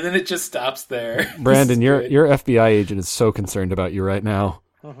 And then it just stops there. Brandon, your FBI agent is so concerned about you right now.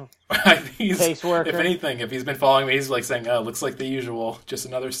 I think Caseworker. If anything, if he's been following me, he's like saying, "Oh, looks like the usual, just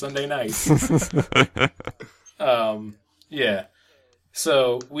another Sunday night." Yeah.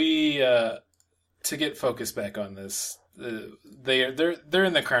 So we to get focused back on this, they're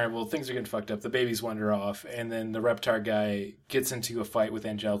in the carnival. Things are getting fucked up. The babies wander off, and then the Reptar guy gets into a fight with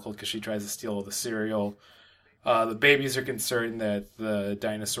Angelica because she tries to steal all the cereal. The babies are concerned that the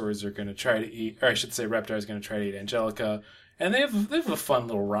dinosaurs are going to try to eat, or I should say, Reptar is going to try to eat Angelica. And they have a fun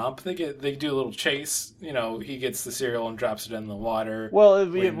little romp. They do a little chase. You know, he gets the cereal and drops it in the water. Well,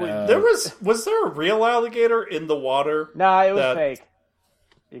 was there a real alligator in the water? No, it was fake.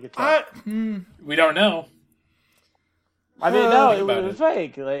 You could tell. We don't know. I mean, no, it was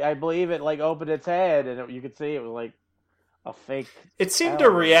fake. Like, I believe it opened its head, and you could see it was like a fake. It seemed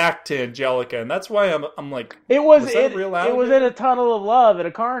to react to Angelica, and that's why I'm like, it was that a real alligator? It was in a tunnel of love at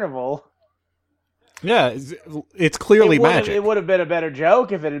a carnival. Yeah, it's clearly magic. It would have been a better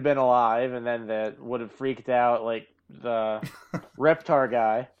joke if it had been alive, and then that would have freaked out like the Reptar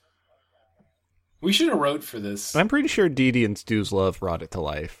guy. We should have wrote for this. I'm pretty sure Dee Dee and Stu's love brought it to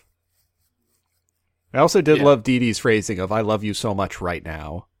life. I also did love Dee Dee's phrasing of "I love you so much right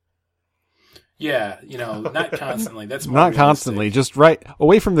now." Yeah, not constantly. That's more not realistic. constantly, just right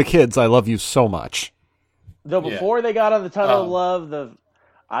away from the kids. I love you so much. Though before they got on the tunnel of love,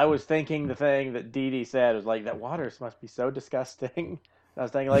 I was thinking the thing that Dee Dee said was like, that water must be so disgusting. I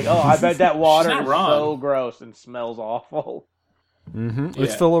was thinking like, I bet that water is so gross and smells awful. Mm-hmm. Yeah.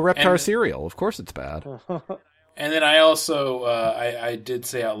 It's full of Reptar cereal. Of course it's bad. And then I also, I did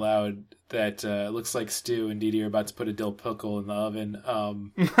say out loud that it looks like Stu and Dee Dee are about to put a dill pickle in the oven.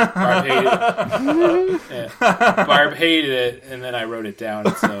 Barb hated it. Barb hated it, and then I wrote it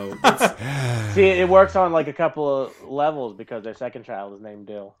down. So see, it works on like a couple of levels because their second child is named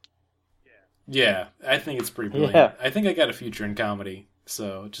Dill. Yeah, I think it's pretty brilliant. Yeah. I think I got a future in comedy,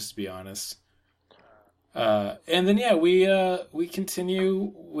 so just to be honest. And then we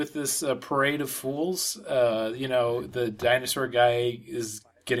continue with this parade of fools. The dinosaur guy is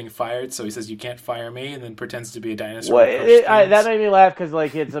getting fired, so he says, "You can't fire me," and then pretends to be a dinosaur. Well, that made me laugh because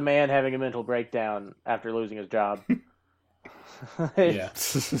like it's a man having a mental breakdown after losing his job. Yeah,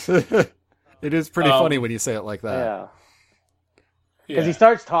 it is pretty funny when you say it like that. Yeah, because he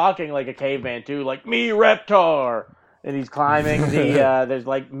starts talking like a caveman too, like me, Reptar. And he's climbing the, there's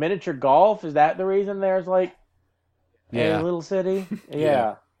like miniature golf. Is that the reason there's like a little city?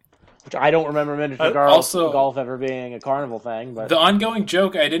 Yeah. Which I don't remember miniature golf ever being a carnival thing. But the ongoing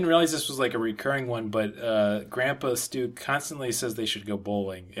joke, I didn't realize this was like a recurring one, but Grandpa Stu constantly says they should go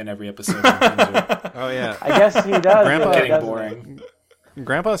bowling in every episode. Oh, yeah. I guess he does. Grandpa getting boring.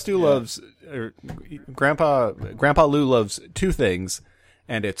 Grandpa Stu loves, Grandpa Lou loves two things,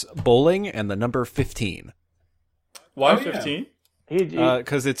 and it's bowling and the number 15. Why 15?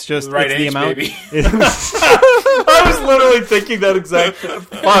 Because it's just right it's age, the amount. Baby. I was literally thinking that exact.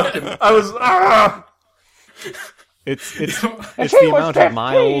 I was. It's the amount of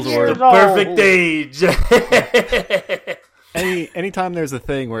miles or the perfect age. Anytime there's a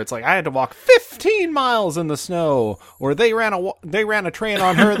thing where it's like I had to walk 15 miles in the snow, or they ran a train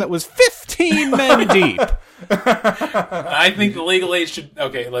on her that was 15 men deep. I think the legal age should.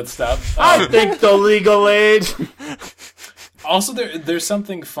 Okay, let's stop. I think the legal age. Also, there's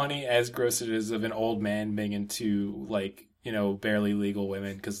something funny, as gross it is, of an old man being into like barely legal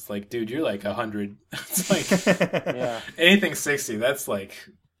women because like, dude, you're like 100. It's like anything 60. That's like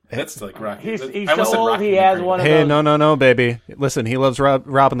Rocky. He's so old. He has one of those. Hey, no, baby. Listen, he loves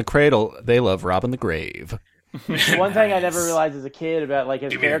robbing the cradle. They love robbing the grave. One thing I never realized as a kid about like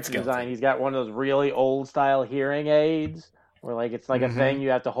his character design, he's got one of those really old style hearing aids where like it's like a thing you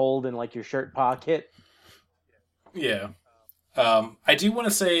have to hold in like your shirt pocket. Yeah. I do want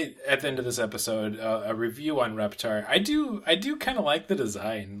to say at the end of this episode, a review on Reptar. I do kind of like the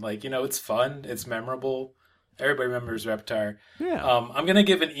design. Like, it's fun. It's memorable. Everybody remembers Reptar. Yeah. I'm going to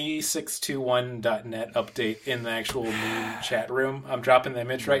give an e621.net update in the actual meme chat room. I'm dropping the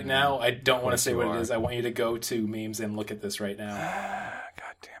image right now. I don't want to say what it is. I want you to go to memes and look at this right now.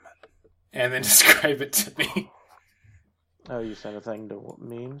 God damn it. And then describe it to me. Oh, you sent a thing to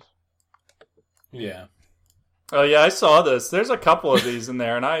memes? Yeah. Oh, yeah, I saw this. There's a couple of these in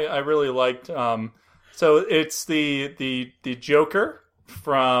there, and I really liked... so it's the Joker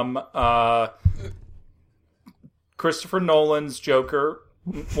from... Christopher Nolan's Joker.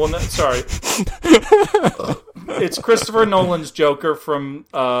 Well, no, sorry. It's Christopher Nolan's Joker from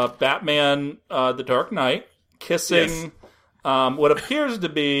Batman The Dark Knight kissing what appears to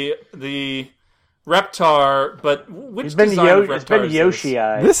be the Reptar, but which design of Reptar it's been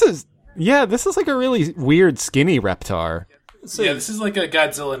Yoshi-Eye. This is like a really weird skinny Reptar. So, yeah, this is like a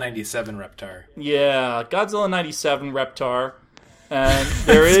Godzilla 97 Reptar. Yeah, Godzilla 97 Reptar. And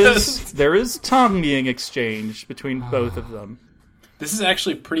there is tongue being exchanged between both of them. This is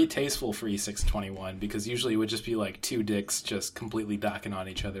actually pretty tasteful for E621 because usually it would just be like two dicks just completely docking on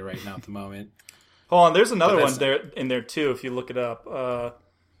each other right now at the moment. Hold on, there's another one there in there too. If you look it up,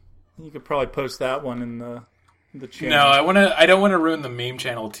 you could probably post that one in the channel. No, I don't want to ruin the meme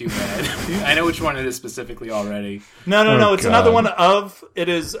channel too bad. I know which one it is specifically already. No, it's another one of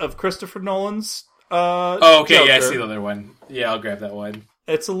Christopher Nolan's. Okay, Joker. yeah, I see the other one. Yeah, I'll grab that one.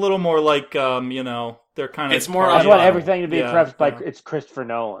 It's a little more like, they're kind of... It's more... I just want everything to be prefaced by it's Christopher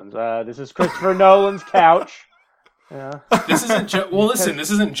Nolan's. This is Christopher Nolan's couch. Yeah. This isn't...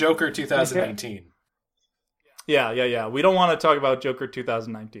 this isn't Joker 2019. Yeah. We don't want to talk about Joker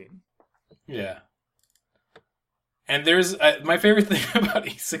 2019. Yeah. And there's my favorite thing about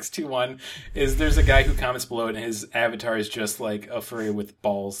E621 is there's a guy who comments below it, and his avatar is just like a furry with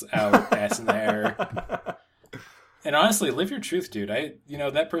balls out, ass in the air. And honestly, live your truth, dude.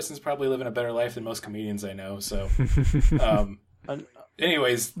 That person's probably living a better life than most comedians I know. So,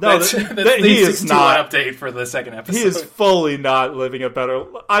 anyways, that's the E621 update for the second episode. He is fully not living a better.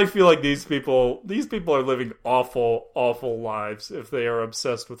 I feel like these people are living awful, awful lives if they are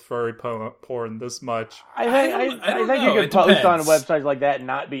obsessed with furry porn this much. I think you can post on websites like that and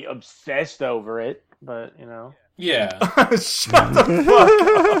not be obsessed over it, but Yeah. Shut the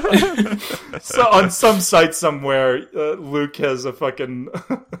fuck up. So on some site somewhere, Luke has a fucking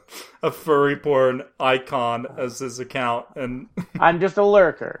a furry porn icon as his account, and I'm just a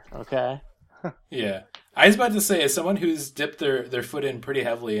lurker, okay? Yeah. I was about to say, as someone who's dipped their foot in pretty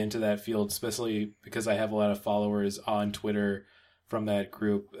heavily into that field, especially because I have a lot of followers on Twitter from that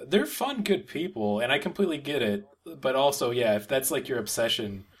group, they're fun, good people, and I completely get it. But also, yeah, if that's like your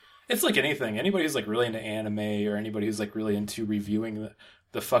obsession... It's like anything. Anybody who's like really into anime or anybody who's like really into reviewing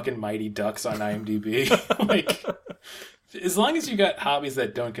the fucking Mighty Ducks on IMDb, like, as long as you got hobbies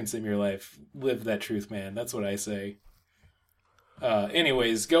that don't consume your life, live that truth, man. That's what I say.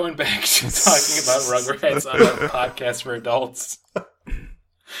 Anyways, going back to talking about Rugrats on a podcast for adults,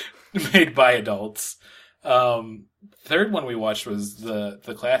 made by adults. Third one we watched was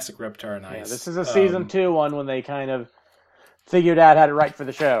the classic Reptar on Ice. Yeah, this is a season 2 one when they kind of figured out how to write for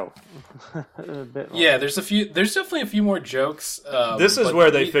the show. Yeah, there's definitely a few more jokes. This is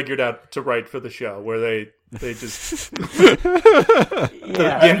where they figured out to write for the show, where they just we're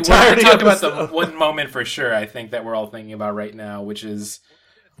going to talk about the one moment for sure. I think that we're all thinking about right now, which is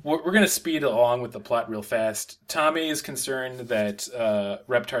we're going to speed along with the plot real fast. Tommy is concerned that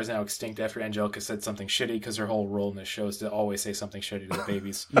Reptar is now extinct after Angelica said something shitty, because her whole role in this show is to always say something shitty to the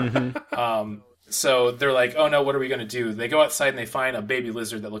babies. So they're like, oh no, what are we going to do? They go outside and they find a baby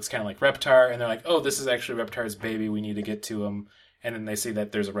lizard that looks kind of like Reptar, and they're like, oh, this is actually Reptar's baby, we need to get to him. And then they see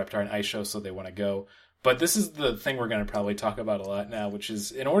that there's a Reptar and Ice show, so they want to go. But this is the thing we're going to probably talk about a lot now, which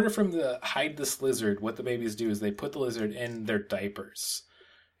is in order for them to hide this lizard, what the babies do is they put the lizard in their diapers.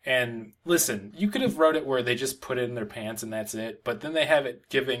 And listen, you could have wrote it where they just put it in their pants and that's it, but then they have it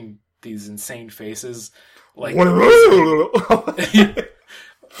giving these insane faces. Like...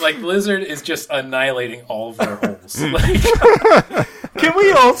 Like, Lizard is just annihilating all of their holes. Can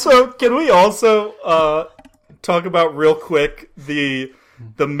we also talk about real quick the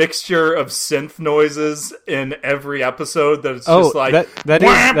mixture of synth noises in every episode that it's just like that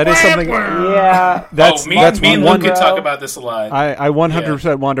is something. Yeah, me and Luke could talk about this a lot. I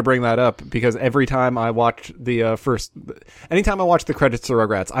 100% wanted to bring that up because every time I watch anytime I watch the credits to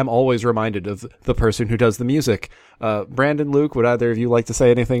Rugrats, I'm always reminded of the person who does the music. Brandon, Luke, would either of you like to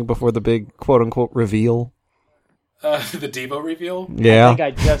say anything before the big quote unquote reveal? The Devo reveal? Yeah, I think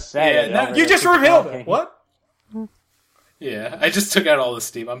I just said it. You just revealed it. What? Yeah, I just took out all the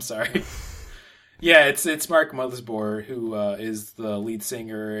steam. I'm sorry. Yeah, it's Mark Mothersbaugh, who is the lead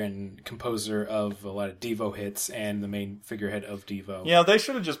singer and composer of a lot of Devo hits and the main figurehead of Devo. Yeah, they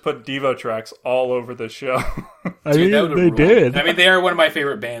should have just put Devo tracks all over the show. Dude, they did. I mean, they are one of my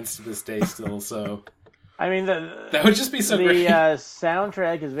favorite bands to this day still, so... I mean, that would just be so great. The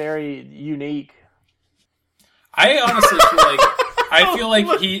soundtrack is very unique. I honestly feel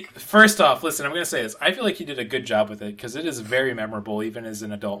like he... First off, listen, I'm going to say this. I feel like he did a good job with it, because it is very memorable, even as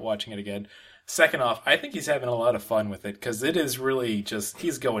an adult watching it again. Second off, I think he's having a lot of fun with it, because it is really just...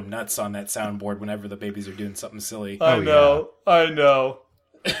 He's going nuts on that soundboard whenever the babies are doing something silly. I know.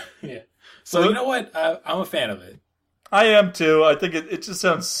 Yeah. So, you know what? I'm a fan of it. I am, too. I think it just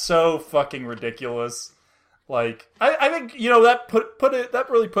sounds so fucking ridiculous. Like, I think, that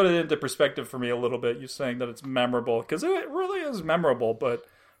really put it into perspective for me a little bit, you saying that it's memorable, because it really is memorable, but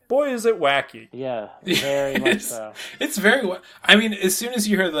boy, is it wacky. Yeah, very much so. It's very... I mean, as soon as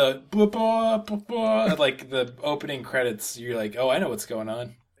you hear the... like, the opening credits, you're like, oh, I know what's going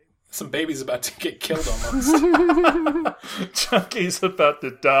on. Some baby's about to get killed almost. Chucky's about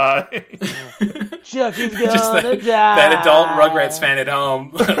to die. Chucky's gonna die. That adult Rugrats fan at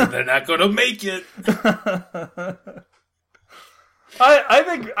home. They're not gonna make it. I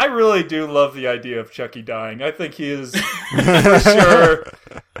think I really do love the idea of Chucky dying. I think he is for sure,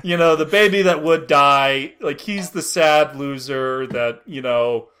 the baby that would die. Like, he's the sad loser that,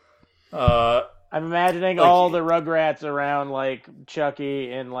 I'm imagining all the Rugrats around, like, Chucky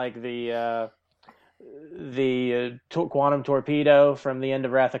and, like, the Quantum Torpedo from the end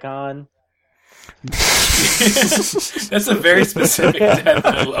of Wrath of Khan. That's a very specific death.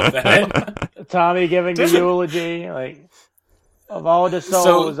 I love that. Tommy giving the eulogy, like, of all the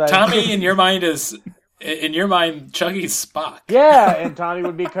souls. So Tommy, in your mind, is In your mind, Chucky's Spock. Yeah, and Tommy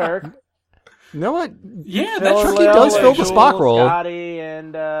would be Kirk. You know what? Yeah, Phil that's Chucky does fill the Jules, Spock role. Scotty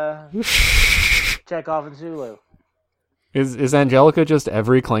and Chekhov and Sulu. Is Angelica just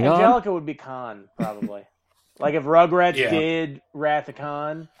every Klingon? Angelica would be Khan, probably. Like if Rugrats Yeah. did Wrath of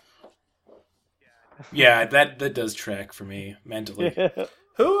Khan. Yeah, that does track for me mentally.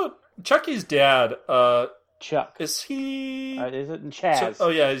 Who? Chucky's dad. Chuck. Is he? Is it Chaz? Oh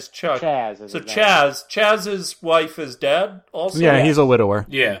yeah, he's Chuck. Chaz. Is So his name. Chaz's wife is dead. Also. Yeah, he's a widower.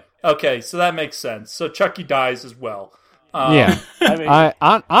 Yeah. Okay, so that makes sense. So Chucky dies as well. Yeah. I mean,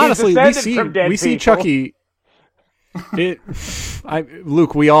 Honestly, descended from dead we see people. Chucky.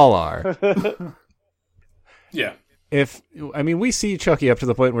 Luke, we all are. Yeah. We see Chucky up to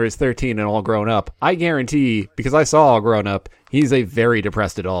the point where he's 13 and all grown up. I guarantee, because I saw all grown up, he's a very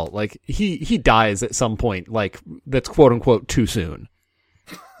depressed adult. Like he dies at some point, like that's quote unquote too soon.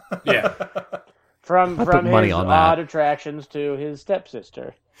 Yeah. from put money his on that. odd attractions to his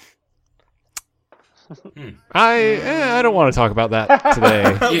stepsister. I don't want to talk about that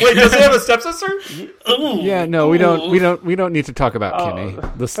today. Wait, does he have a stepsister? Ooh. Yeah, no, we don't need to talk about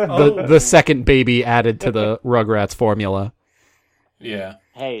Kimmy, the second baby added to the Rugrats formula. Yeah.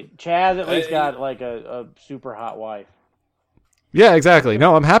 Hey, Chaz at least got like a super hot wife. Yeah, exactly.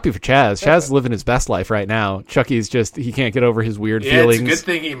 No, I'm happy for Chaz. Chaz is living his best life right now. Chucky's just, he can't get over his weird Yeah, feelings. it's a good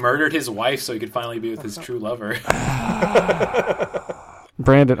thing he murdered his wife so he could finally be with his true lover.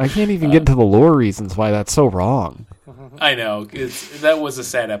 Brandon, I can't even get into the lore reasons why that's so wrong. I know. That was a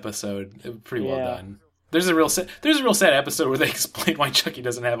sad episode. Pretty well Yeah. done. There's a real sad episode where they explain why Chucky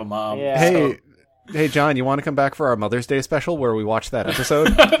doesn't have a mom. Yeah. Hey, John, you want to come back for our Mother's Day special where we watch that episode?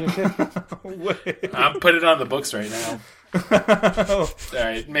 I'm putting it on the books right now. All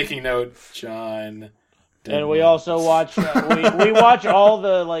right, making note, John. And we also watch we watch all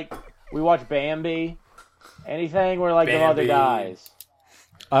the we watch Bambi, anything where the mother Bambi. dies.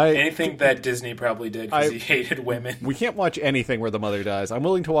 Anything that Disney probably did because he hated women. We can't watch anything where the mother dies. I'm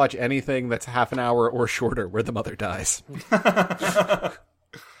willing to watch anything that's half an hour or shorter where the mother dies.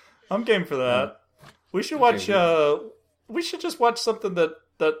 I'm game for that. We should watch. We should just watch something that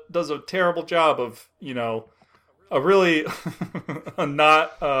does a terrible job of a really a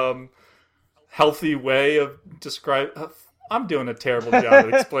not healthy way of describing. I'm doing a terrible job at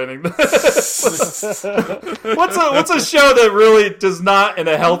explaining this. What's a show that really does not, in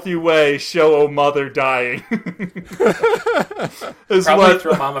a healthy way, show a mother dying? Probably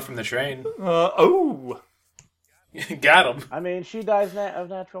Throw Mama from the Train. Got him. I mean, she dies of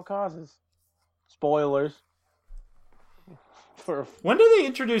natural causes. Spoilers. When did they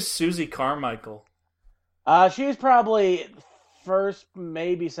introduce Susie Carmichael? She's probably first,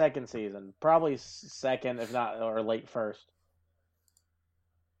 maybe second season. Probably second, if not, or late first.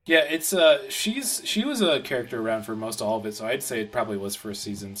 Yeah, it's she was a character around for most all of it, so I'd say it probably was first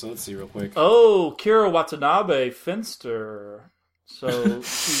season. So let's see real quick. Oh, Kira Watanabe, Finster. So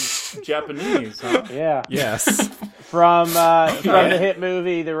she's Japanese, huh? Yeah. Yes. From the hit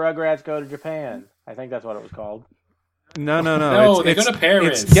movie The Rugrats Go to Japan. I think that's what it was called. No. No, they go to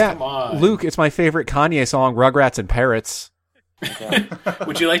Paris. Come on. Luke, it's my favorite Kanye song, Rugrats and Parrots. Okay.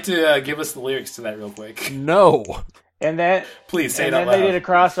 Would you like to give us the lyrics to that real quick? No. And then Please say and it then out they loud. did a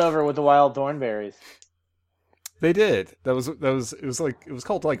crossover with the Wild Thornberries. They did. It was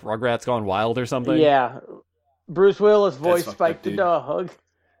called like Rugrats Gone Wild or something. Yeah. Bruce Willis voiced fucked Spike up, the dude. dog.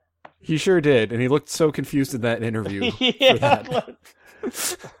 He sure did, and he looked so confused in that interview. Yeah.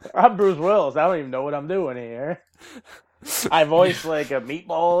 I'm Bruce Willis. I don't even know what I'm doing here. I voiced like a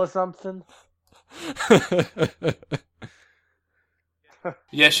meatball or something.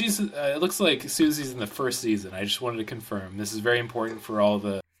 Yeah, she's. It looks like Susie's in the first season. I just wanted to confirm. This is very important for all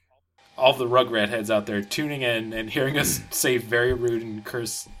the Rugrat heads out there tuning in and hearing us say very rude and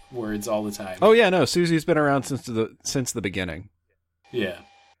curse words all the time. Oh yeah, no, Susie's been around since the beginning. Yeah.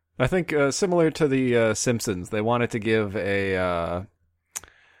 I think similar to the Simpsons, they wanted to give a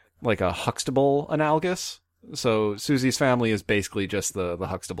Huxtable analogous. So Susie's family is basically just the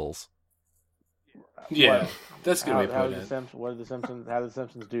Huxtables. Yeah. That's a good way to How put did it. How did the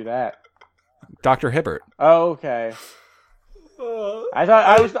Simpsons do that? Dr. Hibbert. Oh, okay. I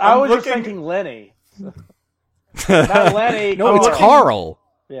thought I was just thinking Lenny. Not Lenny. No, it's Carl.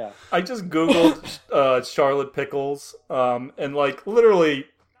 Yeah. I just googled Charlotte Pickles, and literally,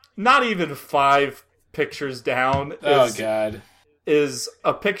 not even 5 pictures down God. is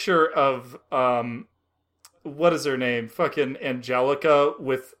a picture of what is her name? Fucking Angelica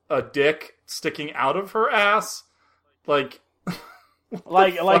with a dick sticking out of her ass, like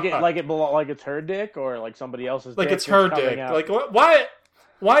it's her dick or like somebody else's. like dick it's her that's coming dick. out? Like what?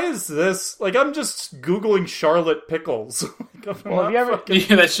 why is this like? I'm just googling Charlotte Pickles. Well, have you ever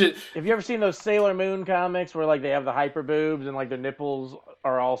Yeah, that shit. have you ever seen those Sailor Moon comics where like they have the hyper boobs and like their nipples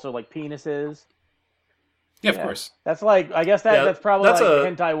are also like penises? Yeah, of course. That's like I guess that's probably that's like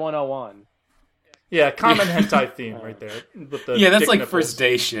a- hentai 101. Yeah, common hentai theme right there. With the Yeah, that's dick like nipples. first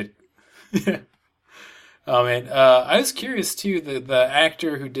day shit. Oh man, I was curious too. The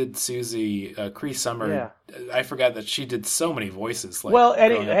actor who did Susie, Cree Summer, I forgot that she did so many voices. Like, Well,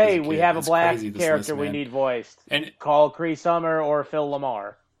 growing up as hey, a we kid. have a It's black crazy, this character list, we man. need voiced. And Call Cree Summer or Phil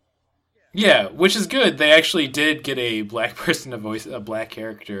Lamar. yeah, which is good. They actually did get a black person to voice a black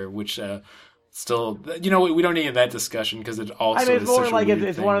character, which still, we don't need that discussion because it also. I mean, it's is more such a like weird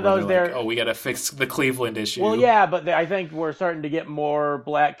it's thing one of where those they're there. like, we got to fix the Cleveland issue. Well, yeah, but I think we're starting to get more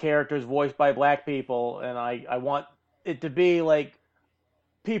black characters voiced by black people, and I want it to be like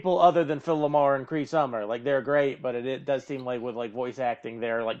people other than Phil Lamar and Cree Summer. Like they're great, but it does seem like with like voice acting,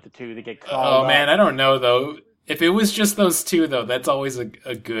 they're like the two that get called. Oh man, up. I don't know though. If it was just those two though, that's always a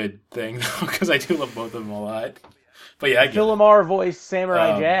good thing though, because I do love both of them a lot. But yeah, I get Phil it. Lamar voiced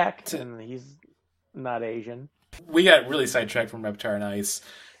Samurai Jack, t- and he's not Asian. We got really sidetracked from Reptar and Ice.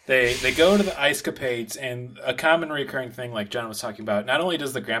 They go to the ice capades, and a common recurring thing, like John was talking about, not only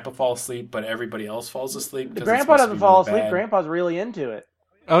does the grandpa fall asleep, but everybody else falls asleep. The 'cause it's grandpa supposed to doesn't be fall really asleep. bad. Grandpa's really into it.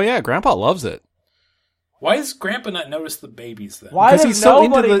 Oh yeah, Grandpa loves it. Why does Grandpa not notice the babies then? Why Because does he's so into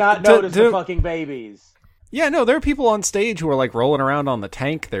nobody the- not to- notice to- the fucking babies? Yeah, no, there are people on stage who are like rolling around on the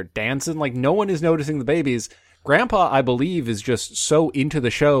tank. They're dancing. Like no one is noticing the babies. Grandpa, I believe, is just so into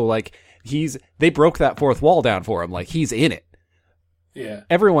the show. Like they broke that fourth wall down for him. Like he's in it. Yeah.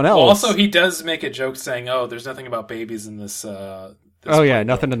 Everyone else. Well, also, he does make a joke saying, "Oh, there's nothing about babies in this." oh yeah, part,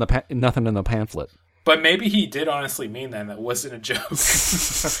 nothing though." nothing in the pamphlet. But maybe he did honestly mean that. And that wasn't a joke.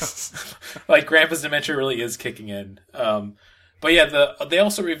 Like Grandpa's dementia really is kicking in. But yeah, they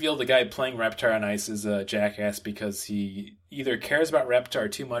also revealed the guy playing Reptar on Ice is a jackass because he either cares about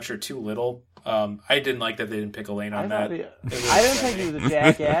Reptar too much or too little. I didn't like that they didn't pick a lane on that. I didn't think he was a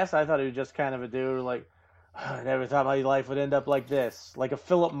jackass. I thought he was just kind of a dude like, I never thought my life would end up like this. Like a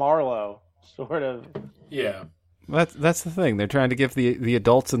Philip Marlowe, sort of. Yeah. That's the thing. They're trying to give the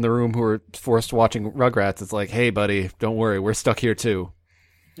adults in the room who are forced watching Rugrats. It's like, hey, buddy, don't worry, we're stuck here too.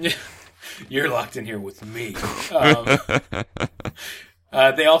 You're locked in here with me.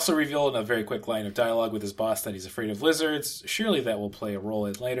 They also reveal in a very quick line of dialogue with his boss that he's afraid of lizards. Surely that will play a role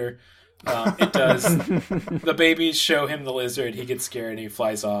in later. It does. The babies show him the lizard. He gets scared and he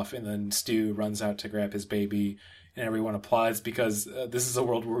flies off. And then Stu runs out to grab his baby. And everyone applauds because this is a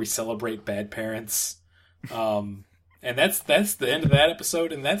world where we celebrate bad parents. And that's the end of that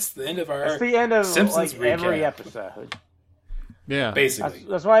episode. And that's the end of our That's the end of Simpsons like every recap. episode. Yeah. Basically.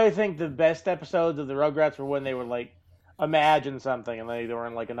 That's why I think the best episodes of the Rugrats were when they would like imagine something and they were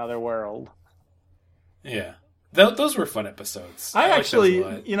in like another world. Yeah. Those were fun episodes. I liked actually,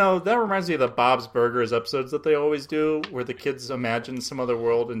 those a lot. that reminds me of the Bob's Burgers episodes that they always do, where the kids imagine some other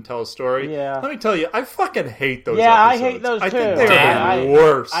world and tell a story. Yeah. Let me tell you, I fucking hate those Yeah, I episodes. hate those I too. think they're Damn. the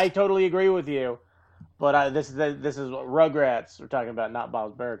worst. I totally agree with you, but this is Rugrats we're talking about, not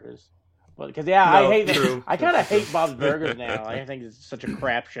Bob's Burgers. But because I No, hate true. I kind of hate Bob's Burgers now. I think it's such a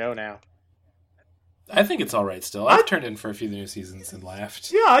crap show now. I think it's all right still. I've turned in for a few new seasons and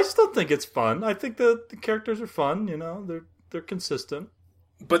laughed. Yeah, I still think it's fun. I think the characters are fun. They're consistent.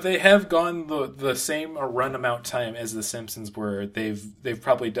 But they have gone the same run amount time as The Simpsons, where they've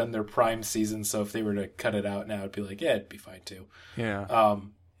probably done their prime season. So if they were to cut it out now, it'd be like, yeah, it'd be fine too. Yeah.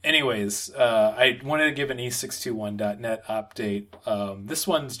 Anyways, I wanted to give an E621.net update. This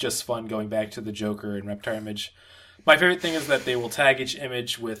one's just fun, going back to the Joker and Reptar image. My favorite thing is that they will tag each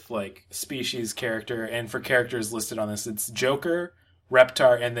image with like species, character, and for characters listed on this, it's Joker,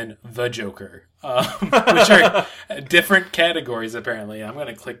 Reptar, and then the Joker, which are different categories apparently. I'm going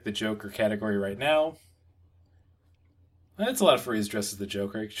to click the Joker category right now. That's a lot of furries dressed as the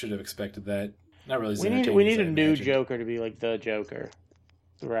Joker. I should have expected that. Not really. As We entertaining need as I a new imagined. Joker to be like the Joker,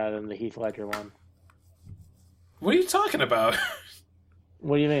 rather than the Heath Ledger one. What are you talking about?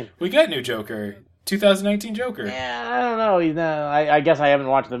 What do you mean? We got new Joker. 2019 Joker. Yeah, I don't know. I guess I haven't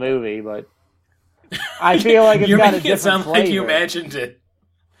watched the movie, but I feel like it's You're got a making different it sound flavor. like you imagined it.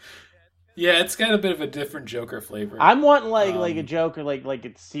 Yeah, it's got a bit of a different Joker flavor. I'm wanting like a Joker, like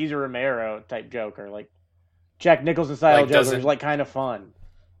it's Cesar Romero type Joker, like Jack Nicholson style Like, Joker, doesn't- who's like kind of fun.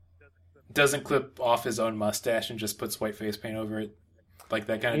 Doesn't clip off his own mustache and just puts white face paint over it. Like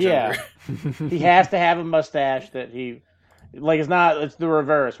that kind of Yeah. Joker. He has to have a mustache that he like. It's the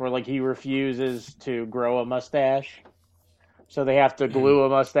reverse where like he refuses to grow a mustache. So they have to glue a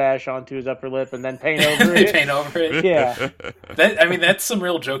mustache onto his upper lip and then paint over it. Paint over it. Yeah. That's some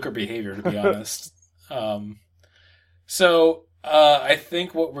real Joker behavior, to be honest. So I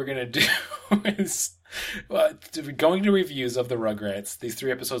think what we're gonna do is going to reviews of the Rugrats. These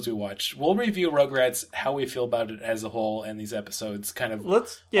 3 episodes we watched. We'll review Rugrats, how we feel about it as a whole, and these episodes kind of all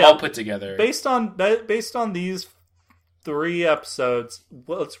put together. Based on these 3 episodes,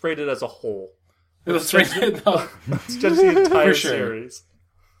 let's rate it as a whole. Let's rate it. Let's judge the entire series.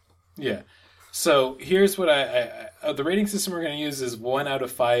 Yeah. So here's what the rating system we're going to use is 1 out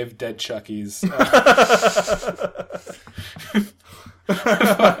of 5 dead Chuckies.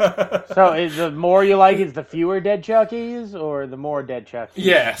 So is the more you like is the fewer dead Chuckies or the more dead Chuckies?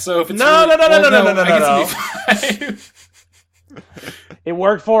 Yeah. So if it's no. It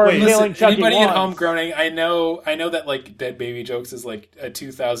worked for killing Chucky. Anybody once. at home groaning? I know that like dead baby jokes is like a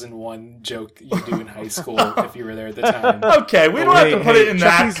 2001 joke you do in high school if you were there at the time. Okay, we don't have to put it in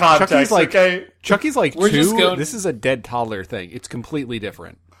that context. Chucky's like We're 2. This is a dead toddler thing. It's completely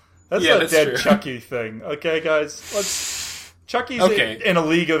different. That's a dead true. Chucky thing. Okay, guys, Chucky's in a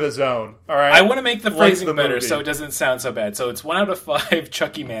league of his own. All right. I want to make the phrasing better so it doesn't sound so bad. So it's 1 out of 5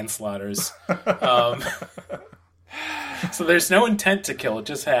 Chucky manslaughters. So there's no intent to kill, it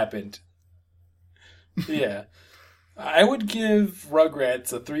just happened. Yeah. I would give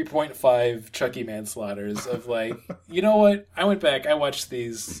Rugrats a 3.5 Chucky manslaughters of like, you know what? I went back, I watched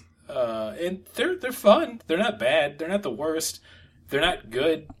these, and they're fun. They're not bad. They're not the worst. They're not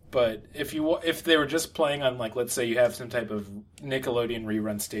good, but if they were just playing on, like, let's say you have some type of Nickelodeon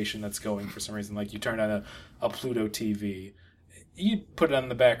rerun station that's going for some reason, like you turn on a Pluto TV, you'd put it on in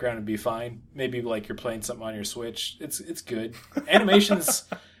the background and be fine. Maybe like you're playing something on your Switch. It's good. Animation's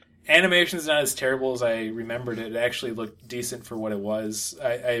not as terrible as I remembered it. It actually looked decent for what it was.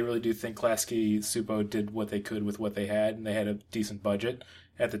 I really do think Klasky Supo did what they could with what they had, and they had a decent budget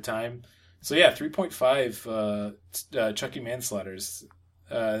at the time. So yeah, 3.5 Chucky manslaughters.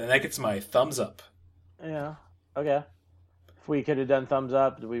 And that gets my thumbs up. Yeah. Okay. If we could have done thumbs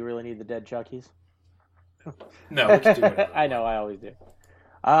up, do we really need the dead Chuckies? No, we can do whatever. I know, I always do.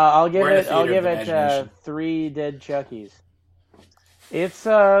 I'll give it 3 dead Chuckies. It's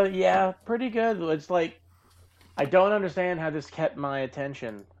pretty good. It's like I don't understand how this kept my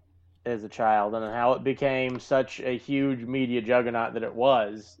attention as a child and how it became such a huge media juggernaut that it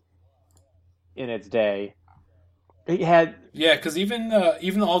was in its day. It had because even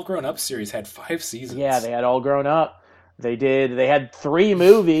the All Grown Up series had 5 seasons. Yeah, they had All Grown Up. They had 3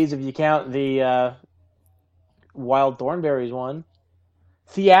 movies if you count the Wild Thornberrys one.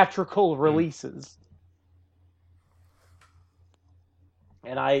 Theatrical releases.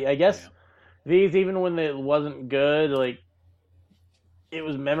 And I guess these, even when it wasn't good, like, it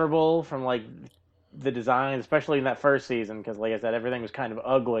was memorable from, like, the design, especially in that first season, because, like I said, everything was kind of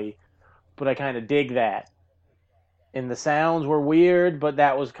ugly, but I kind of dig that. And the sounds were weird, but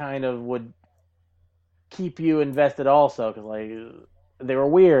that was kind of would keep you invested also, because, like, they were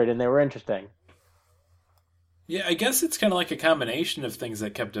weird and they were interesting. Yeah, I guess it's kind of like a combination of things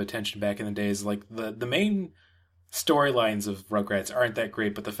that kept attention back in the days. Like, the main storylines of Rugrats aren't that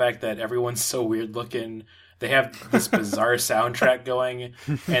great, but the fact that everyone's so weird looking, they have this bizarre soundtrack going,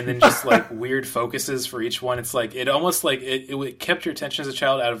 and then just, like, weird focuses for each one. It's like, it almost, like, it kept your attention as a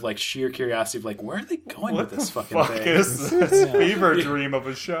child out of, like, sheer curiosity of, like, where are they going with this fucking thing? What is this fever dream of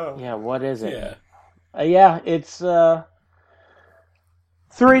a show? Yeah, what is it? Yeah. It's 3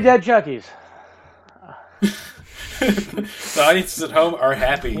 dead Chuckies. The audiences at home are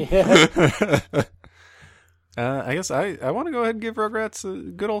happy. I guess I want to go ahead and give Rugrats a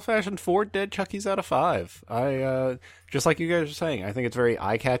good old-fashioned 4 dead Chuckies out of 5. I just like you guys are saying, I think it's very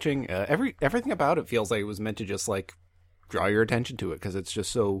eye-catching. Everything about it feels like it was meant to just, like, draw your attention to it, because it's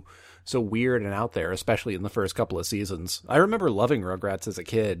just so weird and out there, especially in the first couple of seasons. I remember loving Rugrats as a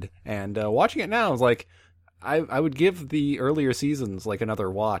kid, and watching it now, I was like, I would give the earlier seasons, like, another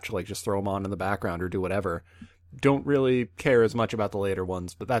watch, like, just throw them on in the background or do whatever. Don't really care as much about the later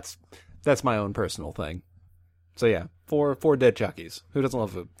ones, but that's my own personal thing. So yeah, 4 dead Chuckies. Who doesn't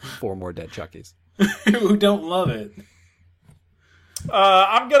love 4 more dead Chuckies? Who don't love it?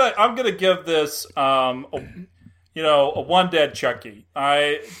 I'm gonna give this a 1 dead Chucky.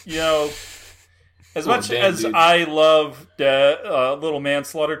 As much as dudes. I love little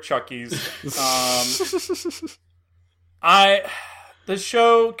manslaughter Chuckies, the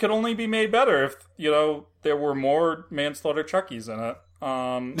show could only be made better if there were more manslaughter Chuckies in it.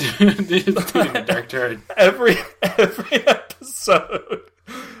 Dark turd. Every episode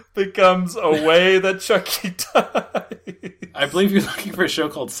becomes a way that Chucky dies. I believe you're looking for a show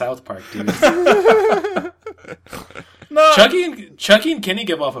called South Park, dude. No, Chucky and Kenny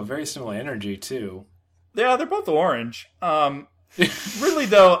give off a very similar energy too. yeah, they're both orange. Really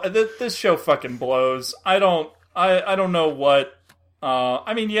though, this show fucking blows. I don't know what.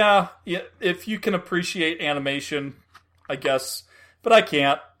 I mean, yeah, if you can appreciate animation, I guess, but I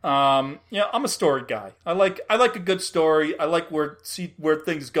can't. Yeah, I'm a story guy. I like a good story. I like where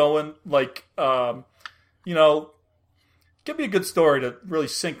things going. Like, you know, give me a good story to really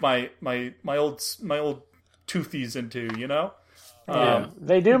sink my old toothies into. You know.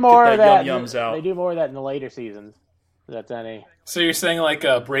 They do more of that. Yum-yums out. They do more of that in the later seasons. If that's any. So you're saying like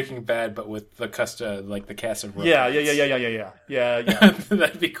Breaking Bad, but with the cast of robots. Yeah.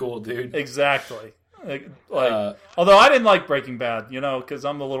 That'd be cool, dude. Exactly. Although I didn't like Breaking Bad, you know, because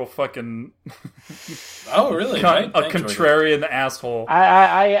I'm a little fucking oh really a contrarian asshole.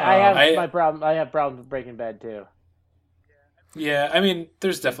 I have my problem. I have problems with Breaking Bad too. Yeah, I mean,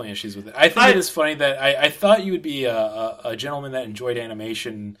 there's definitely issues with it. I think it is funny that I thought you would be a gentleman that enjoyed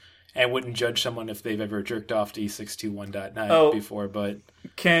animation and wouldn't judge someone if they've ever jerked off to E621.9 before, but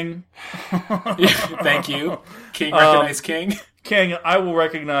King. Thank you. King, recognize King. King, I will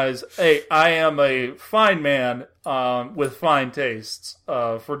recognize, hey, I am a fine man with fine tastes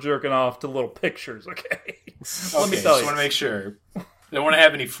for jerking off to little pictures, okay? Let me tell you. Just want to make sure. I don't want to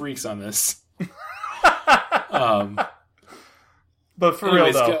have any freaks on this. But for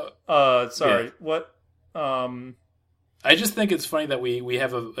real, though, sorry, yeah. What? I just think it's funny that we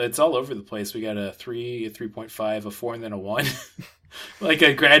have it's all over the place. We got a 3, a 3.5, a 4, and then a 1. Like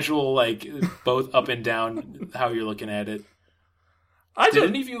a gradual, like, both up and down, how you're looking at it. Did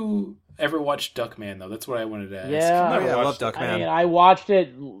any of you ever watch Duckman, though? That's what I wanted to ask. Yeah, I love Duckman. I mean, I watched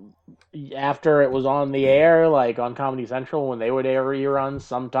it after it was on the air, like on Comedy Central, when they would air reruns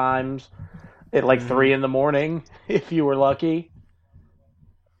sometimes at like 3 a.m, if you were lucky.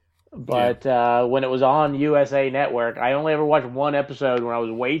 But when it was on USA Network, I only ever watched one episode when I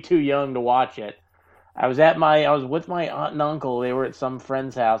was way too young to watch it. I was with my aunt and uncle. They were at some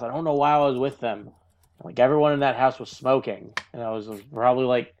friend's house. I don't know why I was with them. Like, everyone in that house was smoking. And I was probably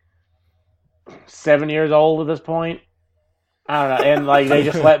like 7 years old at this point. I don't know. And like, they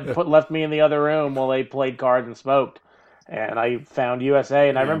just left me in the other room while they played cards and smoked. And I found USA,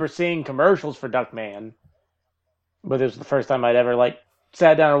 and I remember seeing commercials for Duckman. But it was the first time I'd ever like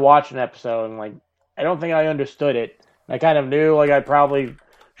sat down and watched an episode, and like, I don't think I understood it. I kind of knew like I probably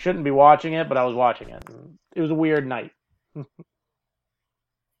shouldn't be watching it, but I was watching it. It was a weird night.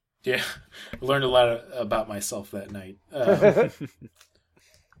 Yeah, I learned a lot about myself that night.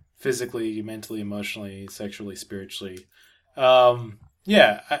 Physically, mentally, emotionally, sexually, spiritually.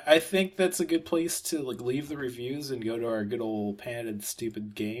 Yeah, I think that's a good place to like leave the reviews and go to our good old patented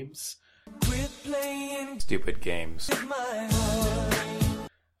stupid games. Stupid games.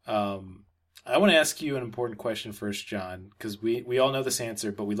 I want to ask you an important question first, John, because we all know this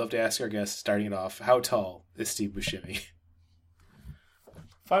answer, but we'd love to ask our guests, starting it off, how tall is Steve Buscemi?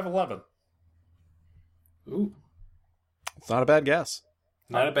 5'11". Ooh. It's not a bad guess.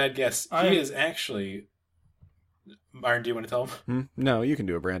 Not a bad guess. He is actually... Martin, do you want to tell him? No, you can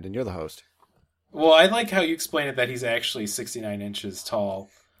do it, Brandon. You're the host. Well, I like how you explained it, that he's actually 69 inches tall.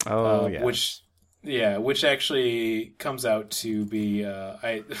 Oh, yeah. Which actually comes out to be,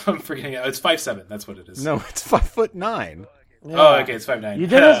 I'm forgetting, it's 5'7", that's what it is. No, it's 5'9". Yeah. Oh, okay, it's 5'9". You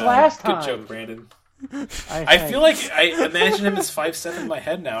did this last time. Good joke, Brandon. I feel like I imagine him as 5'7" in my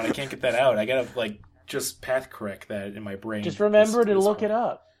head now, and I can't get that out. I gotta, like, just path correct that in my brain. Just remember to look it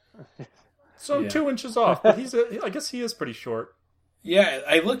up. So 2 inches off, but I guess he is pretty short. Yeah,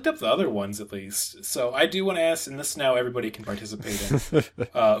 I looked up the other ones at least. So I do want to ask, and this now everybody can participate in.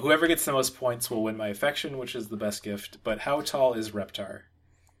 Whoever gets the most points will win my affection, which is the best gift. But how tall is Reptar?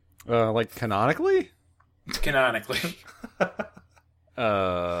 Like canonically? Canonically.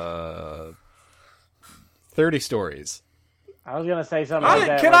 30 stories. I was gonna say something like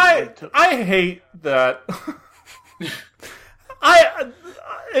that. I hate that.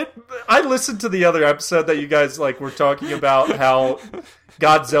 I listened to the other episode that you guys like were talking about how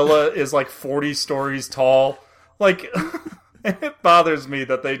Godzilla is like 40 stories tall. Like, it bothers me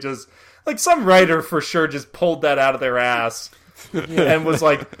that they just like some writer for sure just pulled that out of their ass and was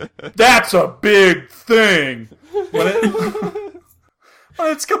like, "That's a big thing." When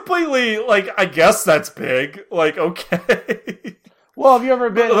it's completely like, I guess that's big. Like, okay. Well, have you ever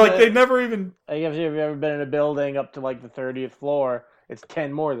been like they never even? Have you ever been in a building up to like the 30th floor? It's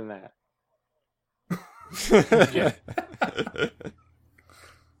 10 more than that. Yeah.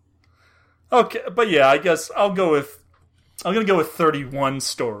 Okay, but yeah, I guess I'm gonna go with 31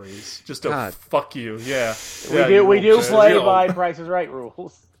 stories. Just to fuck you. Yeah. We do play by Price is Right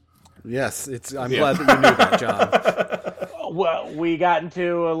rules. Yes, I'm glad that you knew that, John. Well, we got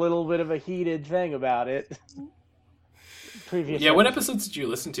into a little bit of a heated thing about it. What episodes did you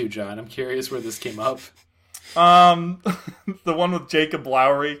listen to, John? I'm curious where this came up. The one with Jacob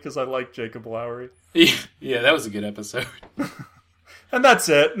Lowry, because I like Jacob Lowry. Yeah, that was a good episode. And that's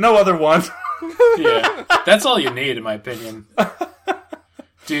it. No other one. Yeah, that's all you need, in my opinion.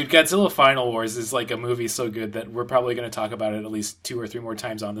 Dude, Godzilla Final Wars is like a movie so good that we're probably going to talk about it at least 2 or 3 more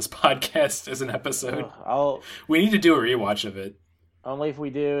times on this podcast as an episode. We need to do a rewatch of it. Only if we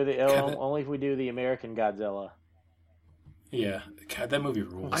do the American Godzilla. Yeah, God, that movie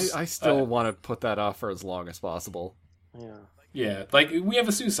rules. I still want to put that off for as long as possible. Yeah, like we have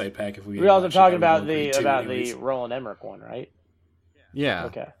a Suicide Pack if we. We're also talking about the Roland Emmerich one, right? Yeah.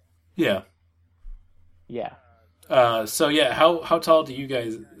 Okay. Yeah. Yeah. So yeah, how tall do you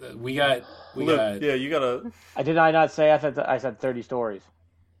guys? We got. Yeah, you gotta. Did I not say? I said 30 stories.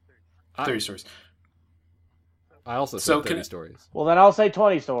 30 stories. I also said 30 stories. Well, then I'll say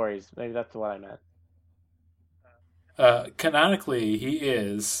 20 stories. Maybe that's what I meant. Canonically, he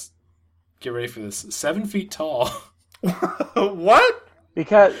is. Get ready for this. 7 feet tall. What? But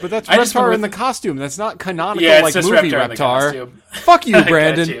that's Reptar in the costume. That's not canonical like movie Reptar. Fuck you,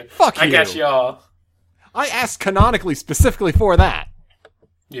 Brandon. Fuck you. I got y'all. I asked canonically specifically for that.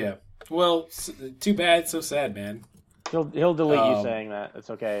 Yeah. Well, too bad, so sad, man. He'll delete you saying that. It's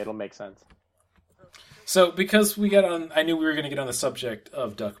okay. It'll make sense. So, because we got on, I knew we were going to get on the subject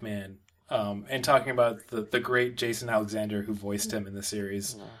of Duckman, and talking about the great Jason Alexander who voiced him in the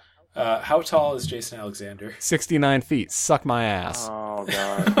series. How tall is Jason Alexander? 69 feet. Suck my ass. Oh,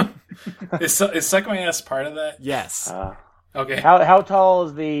 God. Is Suck My Ass part of that? Yes. Okay. How tall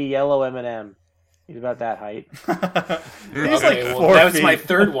is the yellow M&M? He's about that height. He's like 4 feet. That was my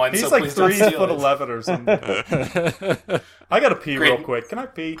third one. He's so like please don't steal 3'11" or something. I gotta pee real quick. Can I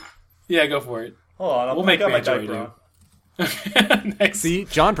pee? Yeah, go for it. Hold on. We'll make Manjoy do. Next. See,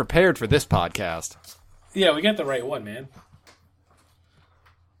 John prepared for this podcast. Yeah, we got the right one, man.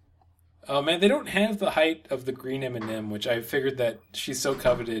 Oh man, they don't have the height of the green M&M, which I figured that she's so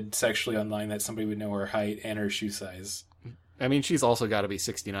coveted sexually online that somebody would know her height and her shoe size. I mean, she's also got to be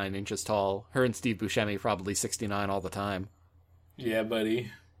 69 inches tall. Her and Steve Buscemi probably 69 all the time. Yeah,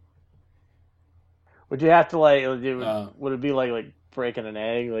 buddy. Would you have to would it be like breaking an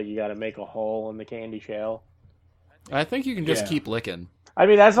egg? Like you got to make a hole in the candy shell? I think you can just keep licking. I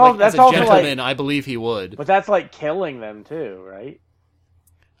mean, that's all. That's as a also gentleman, I believe he would. But that's like killing them too, right?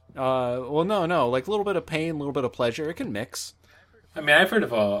 Well, no. Like a little bit of pain, a little bit of pleasure. It can mix. I mean, I've heard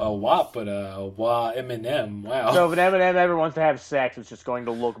of a WAP, but a WA M&M. Wow. So if an M&M ever wants to have sex, it's just going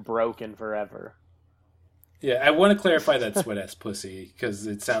to look broken forever. Yeah, I want to clarify that sweat ass pussy because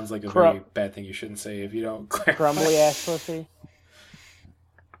it sounds like a very bad thing you shouldn't say if you don't clarify. Crumbly ass pussy.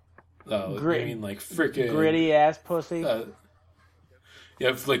 Oh, you mean like freaking gritty ass pussy?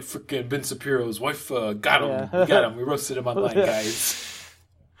 Yeah, like freaking Ben Shapiro's wife got him. Yeah. We got him. We roasted him online, guys.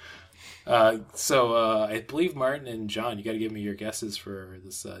 So I believe Martin and John, you got to give me your guesses for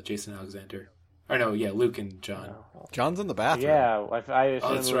this Jason Alexander. Or no, yeah, Luke and John. John's in the bathroom. Yeah, I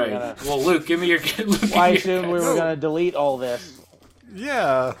assumed that's right. Well, Luke, give me your. I assumed we were going to delete all this.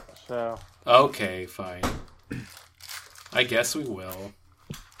 Yeah. So. Okay, fine. I guess we will.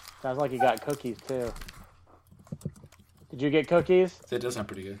 Sounds like you got cookies too. Did you get cookies? That does sound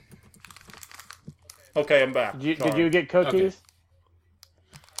pretty good. Okay, I'm back. Did you get cookies?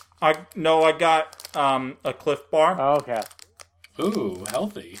 Okay. I got a Cliff Bar. Oh, okay. Ooh,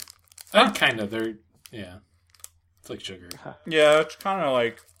 healthy. Kind of. Yeah. It's like sugar. Yeah, it's kind of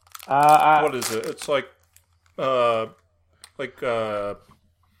like. What is it? It's like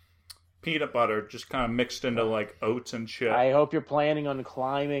peanut butter, just kind of mixed into like oats and shit. I hope you're planning on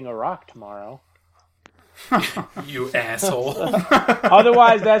climbing a rock tomorrow. You asshole.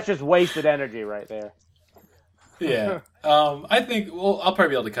 Otherwise, that's just wasted energy right there. Yeah. I think, I'll probably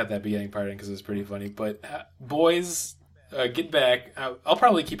be able to cut that beginning part in because it's pretty funny. But boys, get back. I'll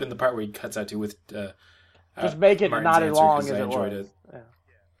probably keep in the part where he cuts out to with. Just make it Martin's not as long as I it enjoyed was. It.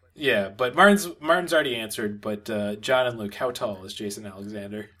 Yeah, but Martin's already answered. But John and Luke, how tall is Jason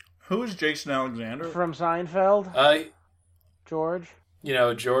Alexander? Who is Jason Alexander? From Seinfeld? George? You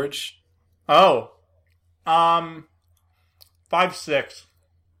know, George? Oh. 5'6".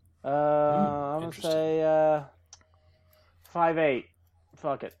 I'm going to say 5'8".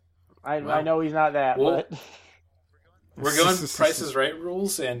 Fuck it. I know he's not that, but... We're going Price is Right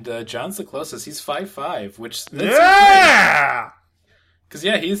rules, and John's the closest. He's 5'5", which... Yeah! Because,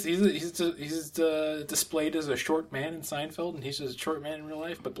 yeah, he's displayed as a short man in Seinfeld, and he's just a short man in real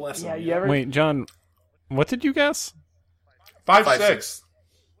life, but bless him. Wait, John, what did you guess? 5'6".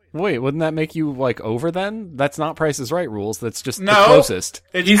 Wait, wouldn't that make you like over then? That's not Price is Right rules. That's just the No. closest.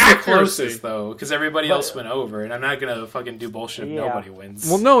 It's He's the accuracy. closest, though, because everybody else went over, and I'm not going to fucking do bullshit if Yeah. nobody wins.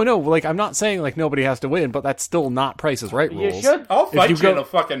 Well, no, like I'm not saying like nobody has to win, but that's still not Price is Right You rules. should. I'll fight you you, go- in a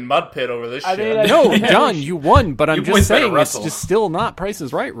fucking mud pit over this I shit. mean, No, John, you won, but I'm You just boys better saying it's wrestle. just still not Price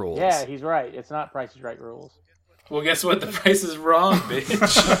is Right rules. Yeah, he's right. It's not Price is Right rules. Well, guess what? The price is wrong,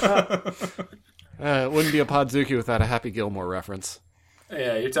 bitch. It wouldn't be a Podzuki without a Happy Gilmore reference.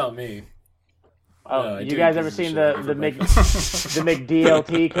 Yeah, you're telling me. Oh, I you do guys pieces ever of seen shit the over the breakfast.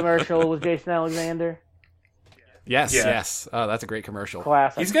 McDLT commercial with Jason Alexander? Yes, Yeah. yes. Oh, that's a great commercial.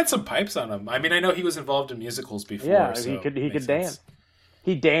 Classic. He's got some pipes on him. I mean, I know he was involved in musicals before. Yeah, so he could it makes dance. sense.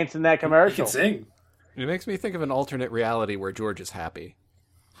 He danced in that He commercial. can sing. It makes me think of an alternate reality where George is happy.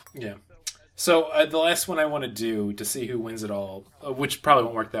 Yeah. So the last one I want to do to see who wins it all, which probably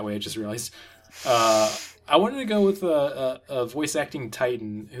won't work that way. I just realized. I wanted to go with a voice acting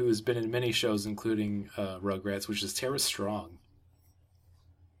titan who has been in many shows, including Rugrats, which is Tara Strong.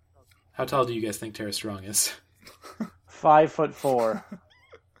 How tall do you guys think Tara Strong is? 5'4".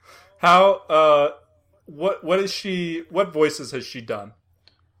 How? What is she? What voices has she done?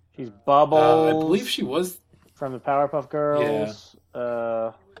 She's Bubbles. I believe she was. from the Powerpuff Girls.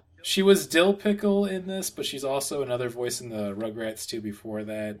 She was Dill Pickle in this, but she's also another voice in the Rugrats too before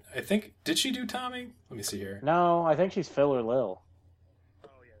that. I think, did she do Tommy? Let me see here. No, I think she's Phil or Lil.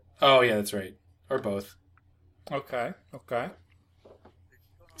 Oh, yeah, that's right. Or both. Okay.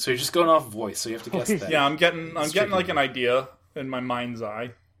 So you're just going off voice, so you have to guess that. Yeah, I'm getting tricky. like an idea in my mind's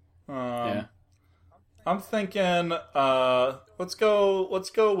eye. Yeah. I'm thinking, let's go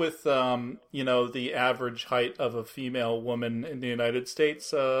with, the average height of a female woman in the United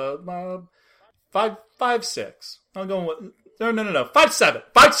States, 5'6". I'm going with, no, 5'7".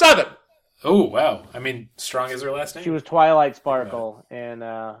 5'7". Oh, wow. I mean, Strong is her last name? She was Twilight Sparkle in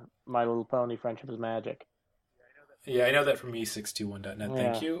My Little Pony: Friendship is Magic. Yeah, I know that from e621.net.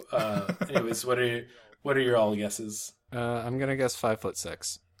 Thank Yeah. you. Anyways, what are your all guesses? I'm gonna guess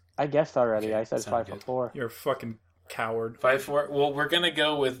 5'6". I guessed already. Okay, I said sound good. 5'4". You're a fucking coward. 5'4". Well, we're gonna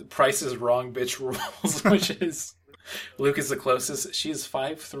go with Price is Wrong, bitch rules, which is Luke is the closest. She is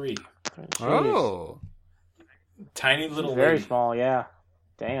 5'3". Jeez. Oh, Tiny little Very lady. small, yeah.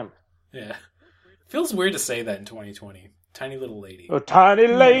 Damn. Yeah. Feels weird to say that in 2020. Tiny little lady. Oh, tiny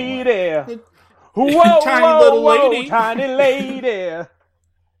lady. Whoa, Tiny whoa, little whoa, lady. tiny lady.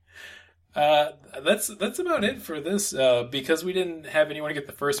 That's about it for this. Because we didn't have anyone get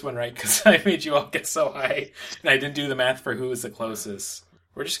the first one right, because I made you all get so high, and I didn't do the math for who is the closest.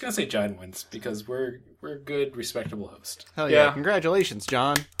 We're just gonna say John wins because we're a good, respectable host. hell yeah! Yeah. Congratulations,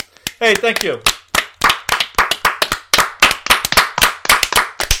 John. Hey, thank you.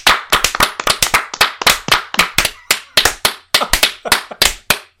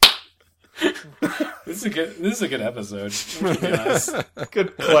 This is a good episode. I'm gonna be honest.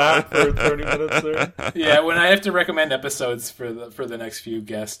 Good clap for 30 minutes there. Yeah, when I have to recommend episodes for the next few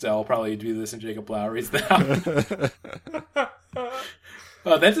guests, I'll probably do this in Jacob Lowry's now.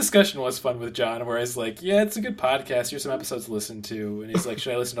 That discussion was fun with John, where I was like, "Yeah, it's a good podcast. Here's some episodes to listen to," and he's like,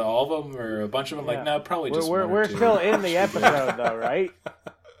 "Should I listen to all of them or a bunch of them?" Yeah. Like, no, probably just We're one or two. still in the episode, though, right?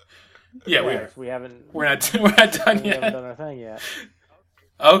 Yeah, we are. Yes, we haven't. We're not done We haven't yet. done our thing yet.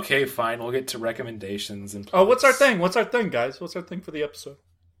 Okay, fine. We'll get to recommendations and. Oh, what's our plugs. thing? What's our thing, guys? What's our thing for the episode?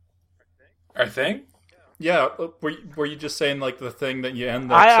 Our thing? Yeah, were you just saying like the thing that you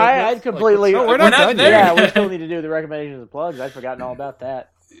end the I episode with? completely. Like, we're not done yet. Yeah, we still need to do the recommendations and plugs. I'd forgotten all about that.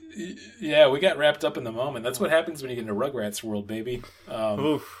 Yeah, we got wrapped up in the moment. That's what happens when you get into Rugrats world, baby.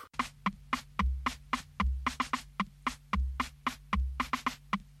 Oof.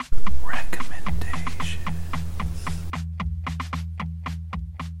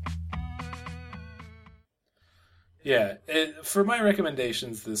 Yeah, for my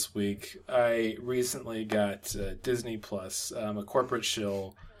recommendations this week, I recently got Disney Plus, a corporate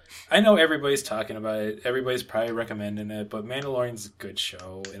shill. I know everybody's talking about it. Everybody's probably recommending it, but Mandalorian's a good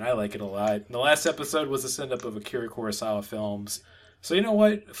show, and I like it a lot. The last episode was a send-up of Akira Kurosawa films. So you know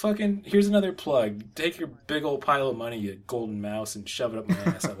what? Fucking, here's another plug. Take your big old pile of money, you golden mouse, and shove it up my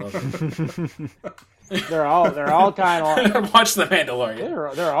ass. I love it. They're all kind of like, Watch The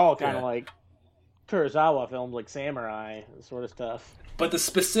Mandalorian. they're all kind of Yeah. like Kurosawa films, like Samurai sort of stuff. But the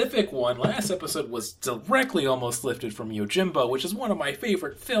specific one, last episode, was directly almost lifted from Yojimbo, which is one of my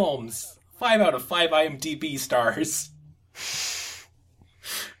favorite films. 5 out of 5 IMDb stars.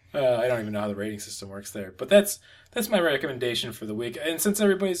 I don't even know how the rating system works there. But that's my recommendation for the week. And since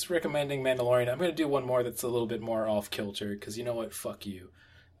everybody's recommending Mandalorian, I'm going to do one more that's a little bit more off-kilter, because you know what? Fuck you.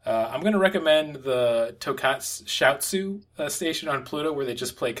 I'm going to recommend the Tokusatsu station on Pluto, where they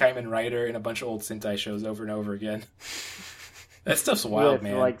just play Kamen Rider and a bunch of old Sentai shows over and over again. That stuff's wild, With,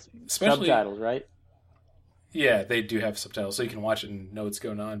 man. like, Especially, subtitles, right? Yeah, they do have subtitles, so you can watch it and know what's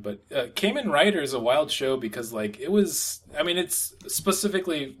going on. But Kamen Rider is a wild show because, like, it was... I mean, it's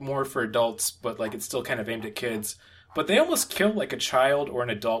specifically more for adults, but, like, it's still kind of aimed at kids. But they almost kill, like, a child or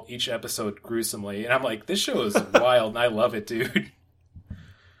an adult each episode gruesomely. And I'm like, this show is wild, and I love it, dude.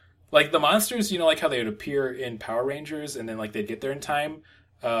 Like, the monsters, you know, like how they would appear in Power Rangers, and then, like, they'd get there in time.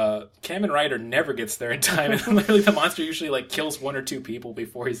 Kamen Rider never gets there in time, and literally the monster usually, like, kills 1 or 2 people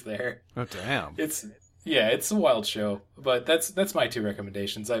before he's there. Oh, damn. It's a wild show. But that's my 2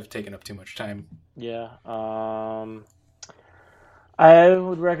 recommendations. I've taken up too much time. Yeah. I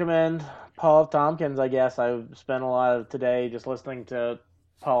would recommend Paul F. Tompkins, I guess. I've spent a lot of today just listening to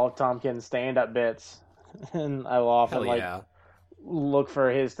Paul F. Tompkins stand-up bits, and I will often, look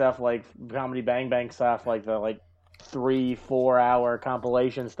for his stuff, like Comedy Bang Bang stuff, like the 3-4 hour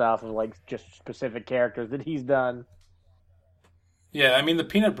compilation stuff of like just specific characters that he's done. Yeah, I mean the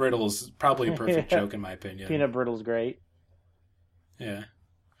peanut brittle is probably a perfect joke in my opinion. Peanut brittle's great. Yeah,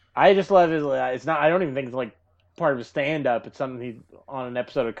 I just love his. It's not. I don't even think it's like part of his stand up. It's something he on an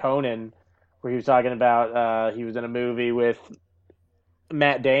episode of Conan where he was talking about. He was in a movie with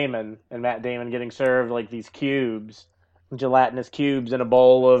Matt Damon, and Matt Damon getting served like these cubes. Gelatinous cubes in a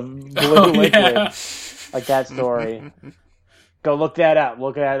bowl of blue liquid. Yeah. Like that story. Go look that up.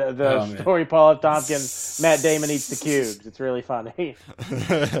 Look at the story Paul F. Tompkins, Matt Damon eats the cubes. It's really funny.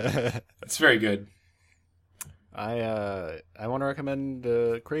 It's very good. I want to recommend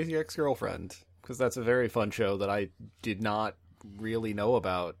Crazy Ex-Girlfriend, because that's a very fun show that I did not really know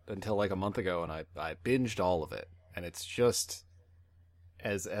about until like a month ago, and I binged all of it. And it's just...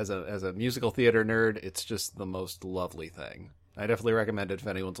 As a musical theater nerd, it's just the most lovely thing. I definitely recommend it if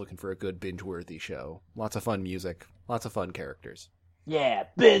anyone's looking for a good binge-worthy show. Lots of fun music, lots of fun characters. Yeah,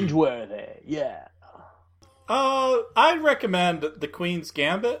 binge-worthy, yeah. I'd recommend The Queen's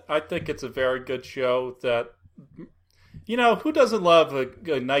Gambit. I think it's a very good show that, you know, who doesn't love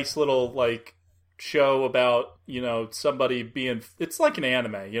a nice little, like, show about, you know, somebody being... It's like an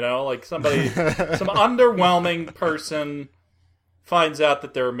anime, you know? Like somebody... some underwhelming person... finds out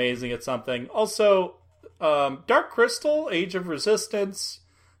that they're amazing at something. Also, Dark Crystal, Age of Resistance,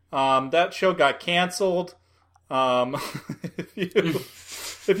 that show got canceled.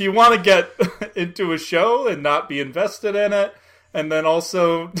 If you want to get into a show and not be invested in it, and then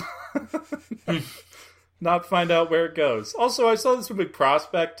also not find out where it goes. Also, I saw this movie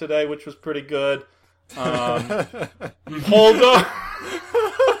Prospect today, which was pretty good. Poldark.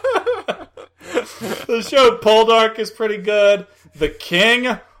 The show Poldark is pretty good. The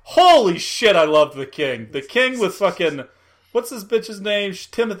King. Holy shit, I loved The King. The King with fucking... What's this bitch's name?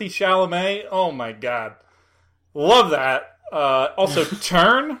 Timothy Chalamet. Oh my god. Love that. Also,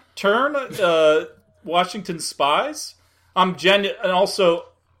 Turn. Washington Spies. And also,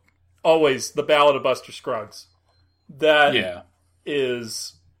 always, The Ballad of Buster Scruggs. That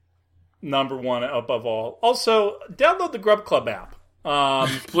is number one above all. Also, download the Grub Club app.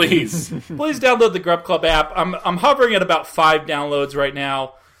 Please download the Grub Club app. I'm hovering at about 5 downloads right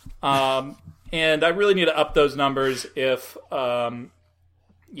now, and I really need to up those numbers if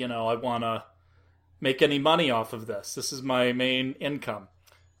you know, I want to make any money off of this. This is my main income.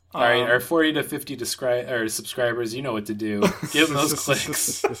 All right, our 40 to 50 subscribers, you know what to do. Give them those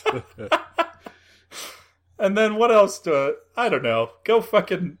clicks. And then what else I don't know.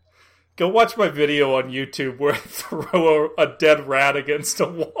 Go watch my video on YouTube where I throw a dead rat against a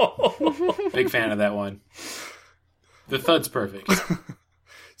wall. Big fan of that one. The thud's perfect.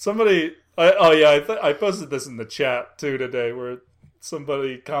 Somebody... I posted this in the chat, too, today, where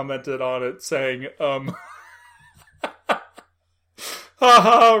somebody commented on it saying,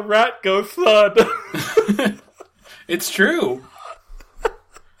 haha, rat go thud. It's true.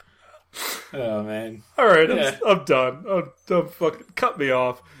 Oh, man. All right, I'm done. I'm fucking... Cut me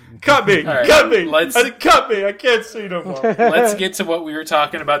off. Cut me! Right, cut me! cut me! I can't see no more. Let's get to what we were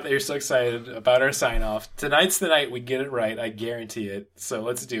talking about that you're so excited about our sign-off. Tonight's the night we get it right. I guarantee it. So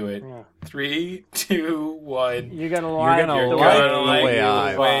let's do it. 3, 2, 1. You're gonna like the way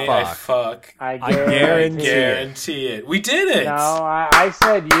I fuck. I guarantee it. We did it! No, I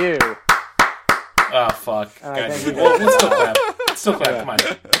said you. Oh, fuck. Well, let's still clap. Still clap.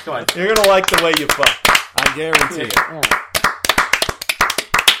 Yeah. Come on. You're gonna like the way you fuck. I guarantee it.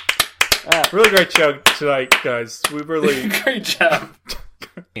 Yeah. Really great show tonight, guys. We really... Great job.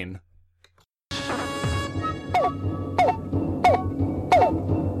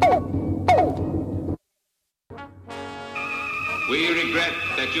 We regret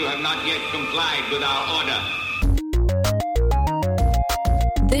regret that you have not yet complied with our order.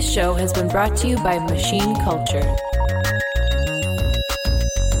 This show has been brought to you by Machine Culture.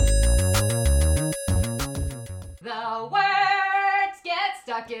 The words get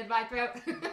stuck in my throat.